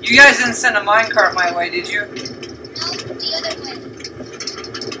 You guys didn't send a minecart my way, did you? No, the other way.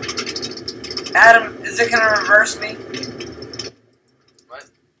 Adam, is it gonna reverse me? What?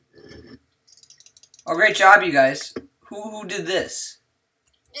 Oh, great job, you guys. Who did this?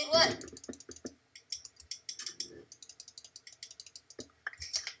 Did what?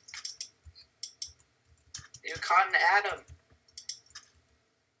 caught an Adam.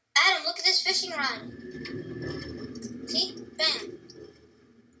 Adam, look at this fishing rod. See? Bam.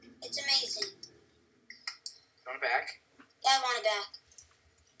 It's amazing. You want it back? Yeah, I want it back.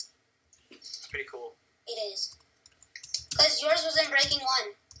 It's pretty cool. It is. Because yours was in breaking 1.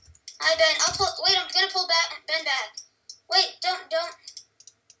 Hi, Ben. I'll pull. Wait, I'm gonna pull Ben back. Wait, don't.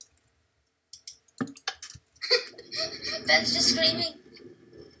 Ben's just screaming.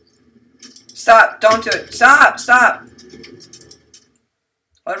 Stop! Don't do it! Stop! Stop!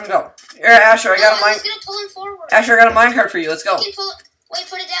 Let him go. Here, Asher, I got a I was gonna pull him forward. Asher, I got a minecart for you. Let's go. You can pull. Wait,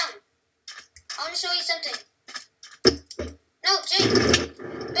 put it down. I want to show you something. No, Jake.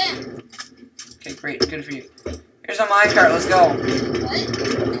 Bam. Okay, great. Good for you. Here's a minecart. Let's go. What?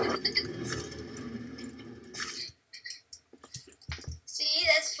 See,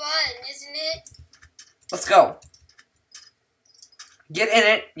 that's fun, isn't it? Let's go. Get in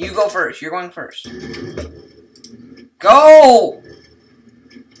it. You go first. You're going first. Go!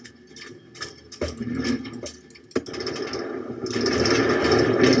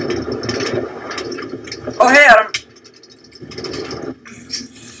 Oh, hey, Adam.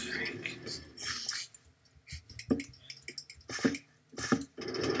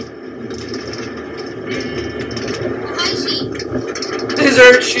 Hi, sheep. Is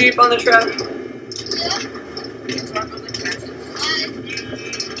there a sheep on the trap? Yeah.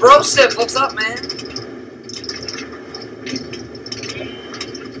 Bro, Sif, what's up, man?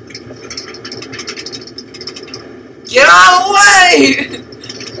 Get out of the way!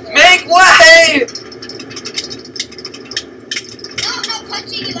 Make way! No, I'm not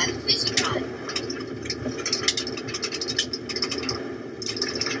punching you. I have a fishing rod.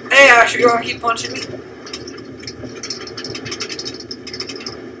 Hey, Asher, you wanna keep punching me?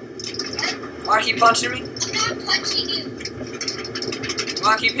 What? Wanna keep punching me? I'm not punching you.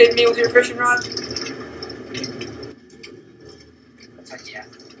 Wanna keep hitting me with your fishing rod? Heck yeah.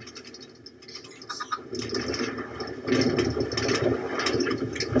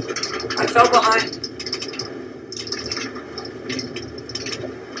 I fell behind.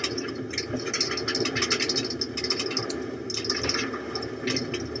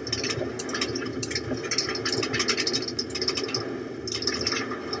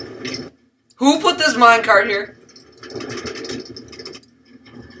 Who put this minecart here?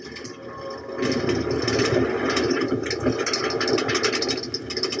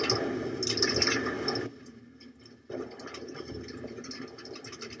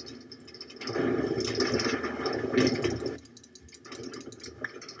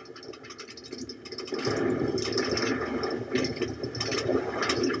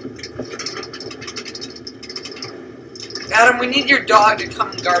 Adam, we need your dog to come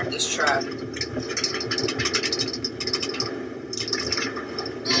and guard this trap. No, I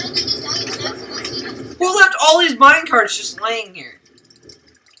don't think this dog is not so much enough. Who left all these minecarts just laying here?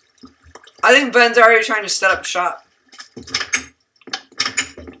 I think Ben's already trying to set up shop. Get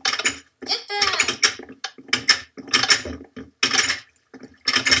back.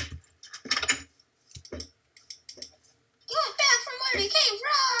 Get back from where you came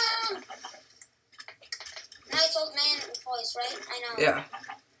from. Nice old man voice, right? I know. Yeah.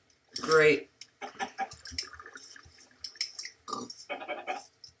 Great.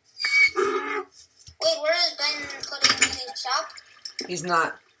 Wait, where is Ben putting his shop? He's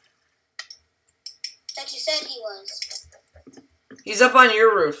not. That you said he was. He's up on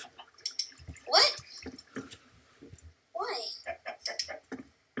your roof. What? Why?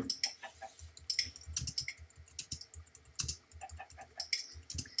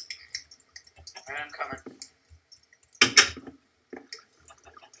 Alright, I'm coming.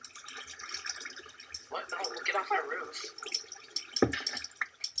 What? No, get off my roof.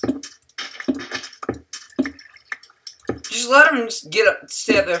 Just let him just get up,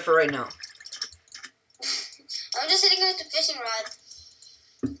 stay up there for right now. I'm just hitting him with the fishing rod.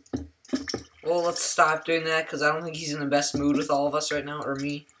 Well, let's stop doing that because I don't think he's in the best mood with all of us right now, or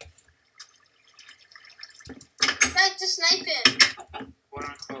me. Try to snipe him. Quote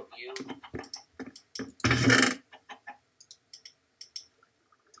unquote you.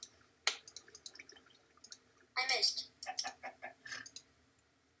 I missed.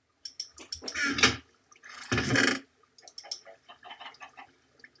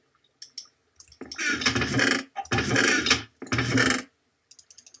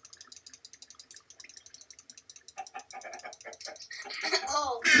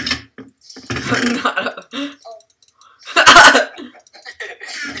 Oh. Not a... Oh.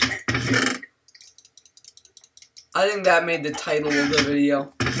 I think that made the title of the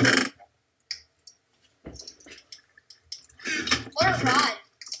video. What a rod.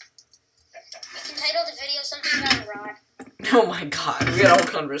 You can title the video something about Oh my god, we had a whole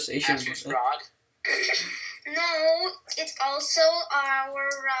conversation. Asher's rod. No, it's also our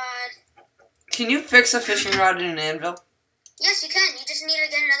rod. Can you fix a fishing rod in an anvil? Yes, you can. You just need to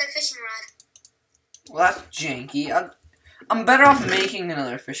get another fishing rod. Well, that's janky. I'm better off making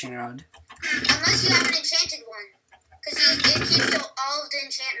another fishing rod. Unless you have an enchanted one. Because it keeps all of the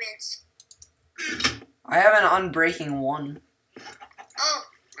enchantments. I have an unbreaking 1. Oh,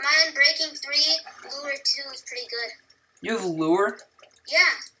 my unbreaking 3, lure 2 is pretty good. You have lure?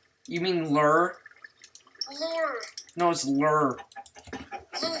 Yeah, You mean lure? lure. No, it's lure.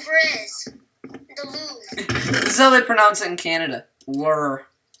 Louvres. The Louvre. This is how they pronounce it in Canada. Lure.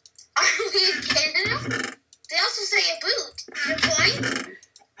 Are we in Canada? They also say a boot. Your point?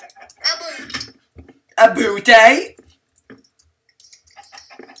 A boot. A boot, eh?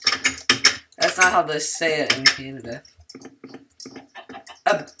 That's not how they say it in Canada.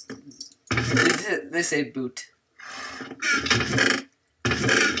 They say boot.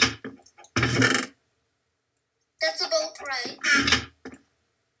 That's about right.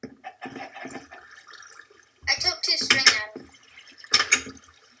 I took 2 string out.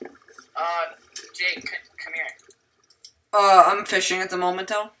 Jake, come here. I'm fishing at the moment,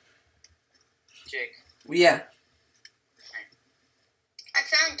 though. Jake. Yeah. I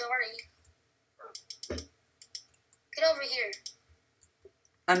found Dory. Get over here.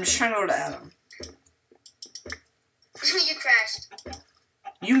 I'm just trying to go to Adam. You crashed.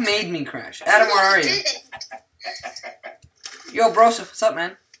 You made me crash. Adam, where are you? didn't. Yo, Broseph, what's up,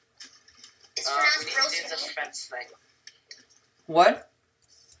 man? It's We need pronounced to do the Broseph. fence thing. What?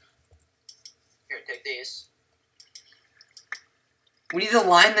 Here, take these. We need to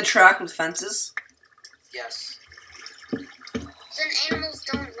line the track with fences? Yes. Then animals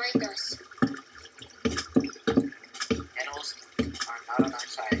don't like us. Animals are not on our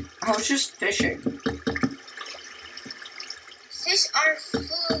side. I was just fishing. Fish are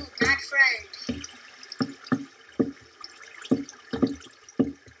food, not friend.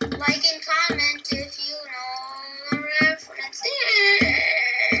 Like and comment if you know the reference.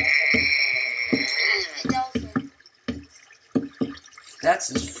 My dolphin. That's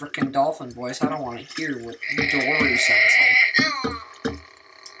his freaking dolphin voice. I don't want to hear what Dory sounds like. Oh.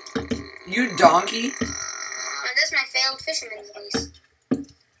 You donkey? That's my failed fisherman's voice.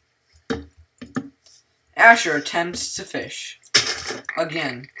 Asher attempts to fish.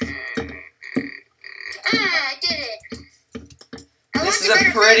 Again. I did it. I This is want a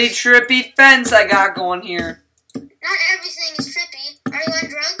better pretty fish. trippy fence I got going here. Not everything is trippy. Are you on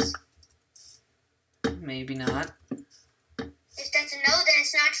drugs? Maybe not. If that's a no, then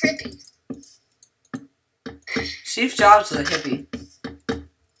it's not trippy. Steve Jobs is a hippie.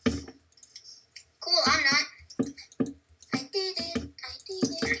 Cool, I'm not. I did it. I did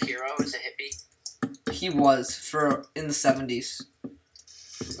it. Your hero is a hippie. He was in the 70s.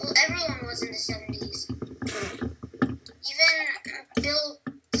 Well, everyone was in the 70s. Even Bill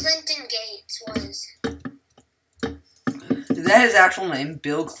Clinton Gates was. Is that his actual name?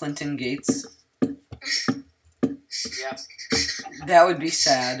 Bill Clinton Gates? Yep. That would be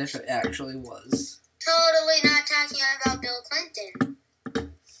sad if it actually was. Totally not talking about Bill Clinton.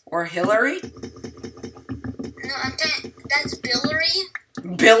 Or Hillary? No, I'm talking. That's Billary.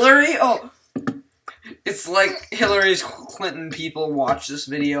 Billary? Oh. It's like Hillary's Clinton people watch this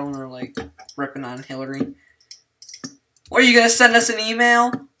video and they're like ripping on Hillary. What, are you gonna send us an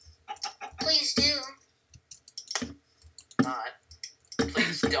email? Please do. Not.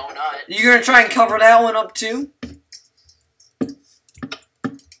 Please don't not. You gonna try and cover that one up too? Adam,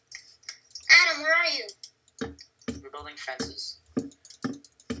 where are you? We're building fences.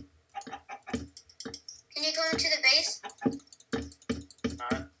 Can you go into the base?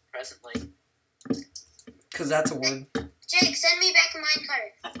 Not presently. Cause that's a word. Jake, send me back a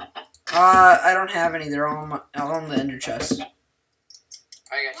minecart. I don't have any. They're all on the ender chest.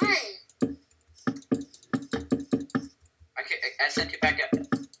 I got you. Why? Okay, I sent you back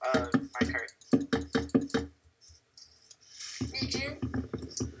my cart. Did you?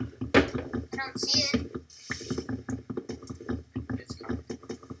 I don't see it. It's coming.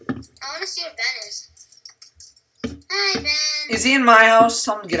 I want to see where Ben is. Hi, Ben. Is he in my house?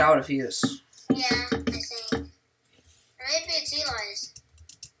 Tell him to get out if he is. Yeah, I think. Or maybe it's Eli's.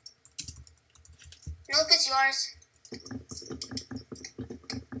 Nope, it's yours.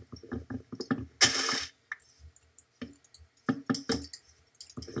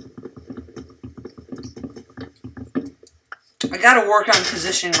 I gotta work on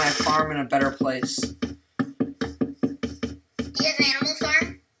positioning my farm in a better place. Do you have an animal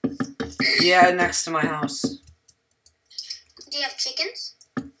farm? Yeah, next to my house. Do you have chickens?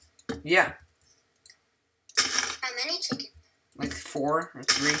 Yeah. How many chickens? Like 4 or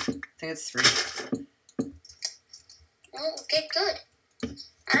 3? I think it's 3. Oh, okay, good.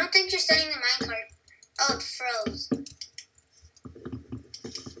 I don't think you're setting the minecart. Oh, it froze.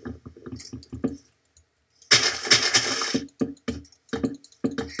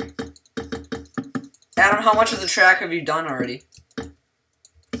 Adam, how much of the track have you done already?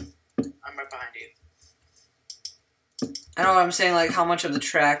 I'm right behind you. I know what I'm saying, like, how much of the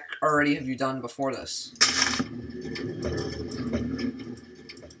track already have you done before this?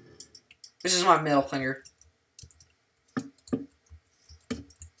 This is my middle finger.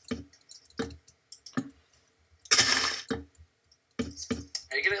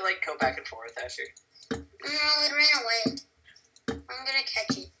 Are you gonna, like, go back and forth, Asher? No, it ran away. I'm gonna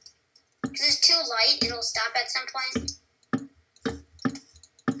catch it. Because it's too light, it'll stop at some point.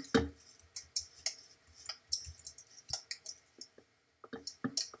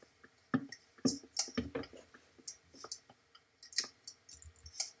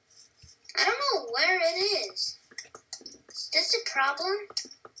 I don't know where it is. Is this a problem?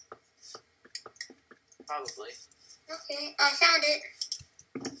 Probably. Okay, I found it.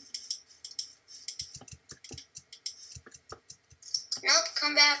 Nope,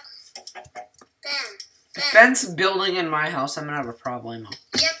 come back. Bam. If Bam. Ben's building in my house, I'm gonna have a problem.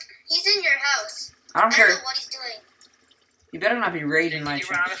 Yep, he's in your house. I don't I care. don't know what he's doing. You better not be raiding my Did you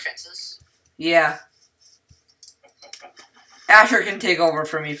run out of chest. fences? Yeah. Asher can take over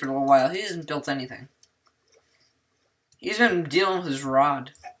for me for a little while. He hasn't built anything. He's been dealing with his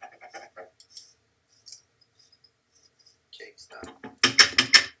rod. Jake, stop.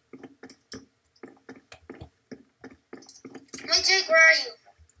 Wait, Jake, where are you?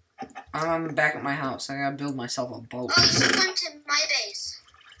 I'm back at my house. I gotta build myself a boat. Oh, you should come to my base.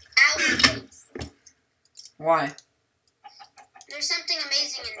 Our base. Why? There's something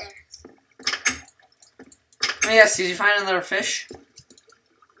amazing in there. Oh yes, did you find another fish?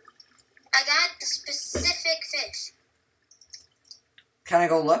 I got the specific fish. Can I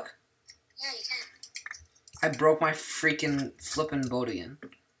go look? Yeah, you can. I broke my freaking flippin' boat again.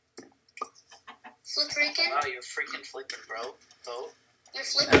 Flip freaking? Wow, you're freaking flipping, bro. Boat. You're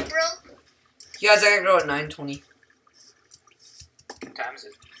flipping, bro? You guys, I gotta go at 9:20. What time is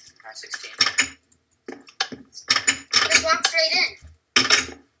it? 9:16. Just walk straight in.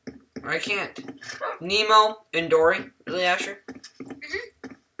 I can't. Nemo and Dory. Really, Asher?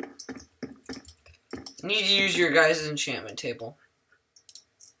 I need to use your guys' enchantment table.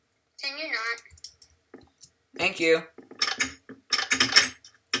 Can you not? Thank you.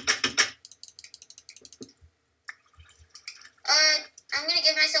 I'm gonna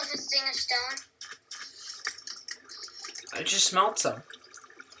give myself a thing of stone. I just smelt some.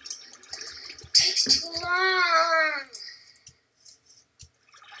 Takes too long.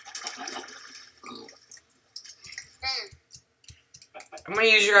 Bam. I'm gonna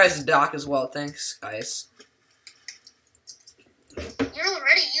use your guys' dock as well. Thanks, guys. You're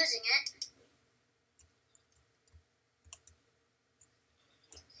already using it.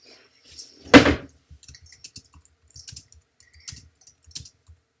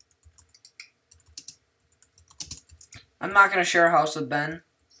 I'm not gonna share a house with Ben,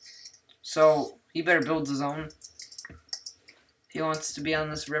 so he better build his own if he wants to be on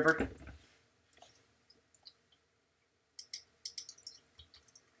this river.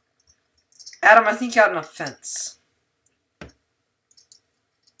 Adam, I think you got enough fence.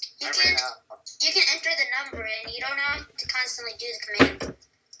 You I can ran out. you can enter the number in. You don't have to constantly do the command.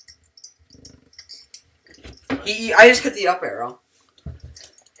 I just hit the up arrow.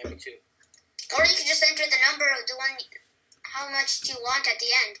 Yeah, me too. Or you can just enter the number of the one, how much do you want at the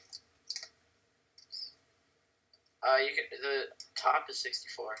end. The top is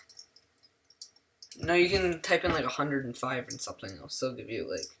 64. No, you can type in like 105 and something. It'll still give you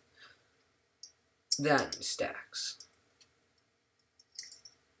like that in stacks.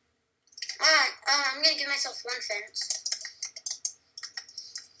 Alright, I'm gonna give myself one fence.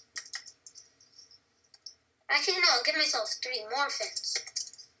 Actually, no, I'll give myself 3 more fence.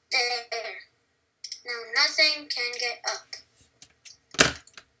 There. Now nothing can get up.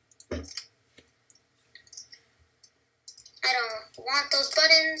 I don't want those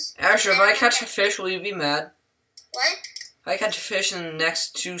buttons. Asher, if I catch a fish, will you be mad? What? If I catch a fish in the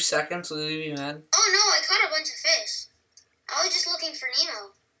next 2 seconds, will you be mad? Oh no, I caught a bunch of fish. I was just looking for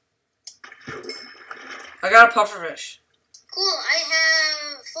Nemo. I got a pufferfish. Cool, I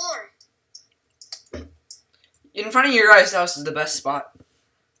have 4. In front of your guys' house is the best spot.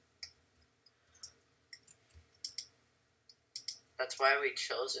 That's why we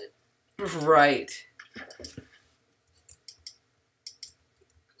chose it. Right. Because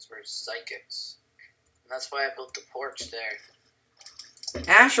we're psychics. And that's why I built the porch there.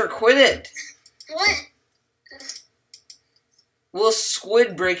 Asher, quit it. What? Will a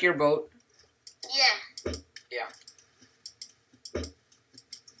squid break your boat? Yeah. Yeah.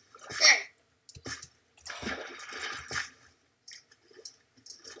 There.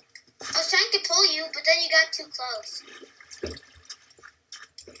 I was trying to pull you, but then you got too close.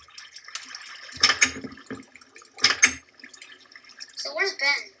 So where's Ben?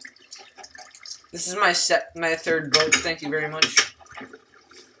 This is my third boat. Thank you very much. I'm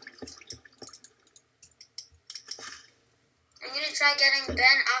gonna try getting Ben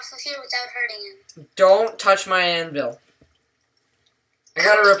off of here without hurting him. Don't touch my anvil. I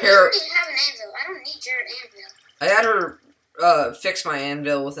gotta I repair. already have an anvil. I don't need your anvil. I gotta fix my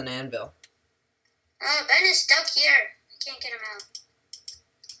anvil with an anvil. Ben is stuck here. I can't get him out.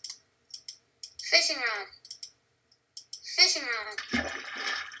 Fishing rod. Fishing rod.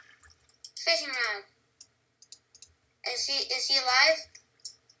 Fishing rod. Is he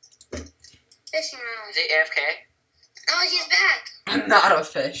alive? Fishing rod. Is he AFK? Oh, he's back. I'm not a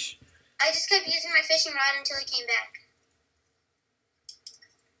fish. I just kept using my fishing rod until he came back.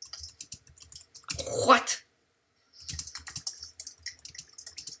 What?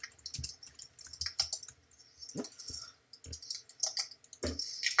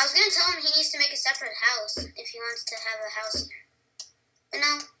 I was gonna tell him he needs to make a separate house if he wants to have a house here. But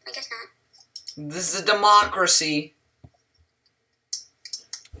no, I guess not. This is a democracy.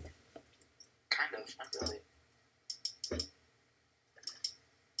 Kind of, not really.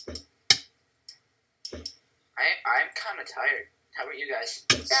 I'm kind of tired. How about you guys?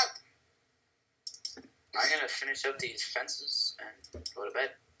 What's up? I'm gonna finish up these fences and go to bed.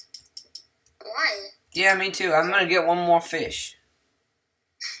 Why? Yeah, me too. I'm gonna get one more fish.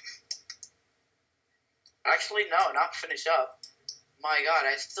 Actually, no, not finish up. My God,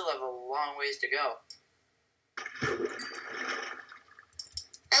 I still have a long ways to go.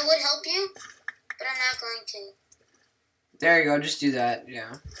 I would help you, but I'm not going to. There you go. Just do that.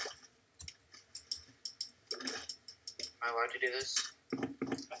 Yeah. Am I allowed to do this?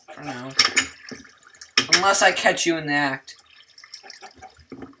 For now. Unless I catch you in the act.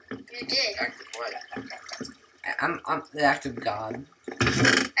 You did. Act of what? I'm the act of God. I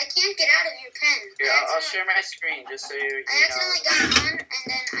can't get out of your pen. Here, I'll share my screen just so you know. I accidentally got on, and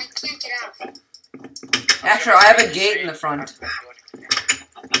then I can't get out. Actually, I have a gate in the front.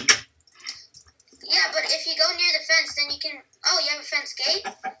 Yeah, but if you go near the fence, then you can... Oh, you have a fence gate?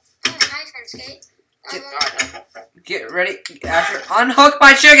 Oh, hi, fence gate. Get ready. Asher, unhook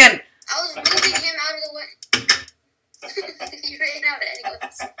my chicken! I was moving him out of the way. You ran out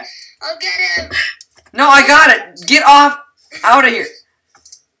anyways. I'll get him. No, I got it. Get off. Out of here.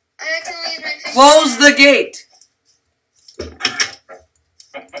 I accidentally used my fishing Close rod. the gate.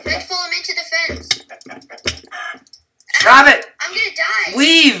 Let's pull him into the fence. Grab it. I'm gonna die.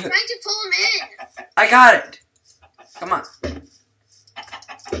 Leave. I'm trying to pull him in. I got it. Come on. I'm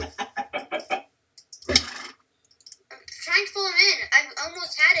trying to pull him in. I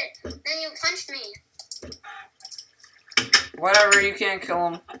almost had it. Then you punched me. Whatever, you can't kill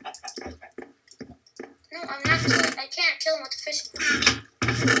him. No, I'm not killing. I can't kill him with the fishing.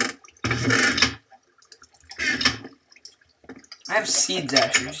 I have seeds,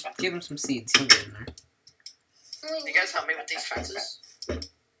 Asher. Just give him some seeds. He'll get in there. Wait, You guys help me with these fences?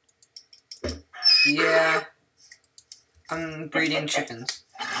 Yeah. I'm breeding chickens.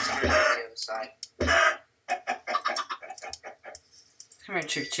 Sorry, on the other side. Come here,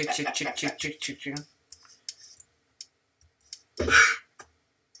 chicken.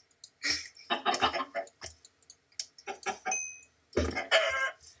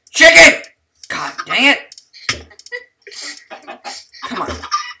 Chicken! God dang it! Come on.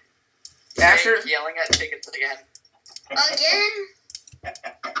 Asher, Yelling at chickens again. Again?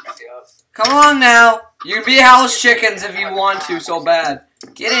 Yep. come along now. You can be house chickens if you want to so bad.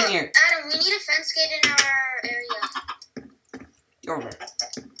 Get in here. Adam, we need a fence gate in our area. Get over.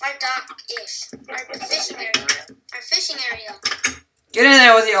 Our dock-ish. Our fishing area. Our fishing area. Get in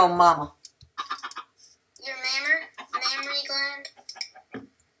there with your old mama. Your mammary gland.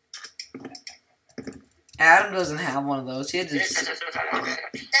 Adam doesn't have one of those. He had to. That's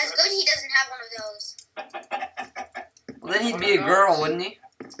good he doesn't have one of those. Well, then he'd be a girl, wouldn't he?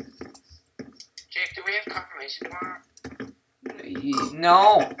 Jake, do we have confirmation tomorrow?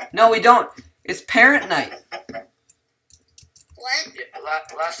 No, we don't. It's parent night. What? Yeah,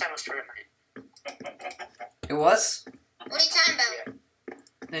 last time was parent night. It was? What are you talking about?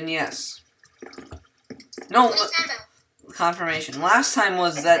 Then yes. No, What are you talking about? confirmation. Last time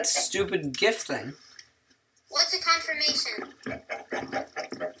was that stupid gift thing. What's a confirmation?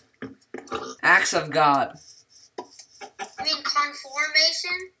 Acts of God. I mean, conformation?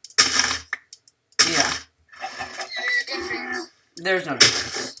 confirmation? Yeah. There's a difference. There's no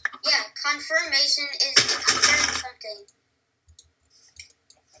difference. Yeah, confirmation is to confirm something.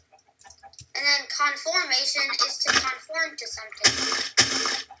 And then conformation is to conform to something.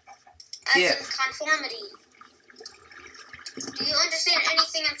 As Yeah. in conformity. Do you understand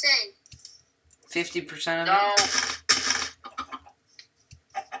anything I'm saying? 50% of No. it?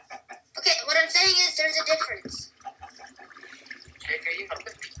 Okay, what I'm saying is there's a difference. Jake, are you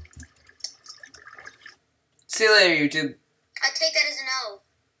helping me? See you later, YouTube. I take that as a no.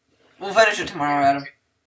 We'll finish it tomorrow, Adam.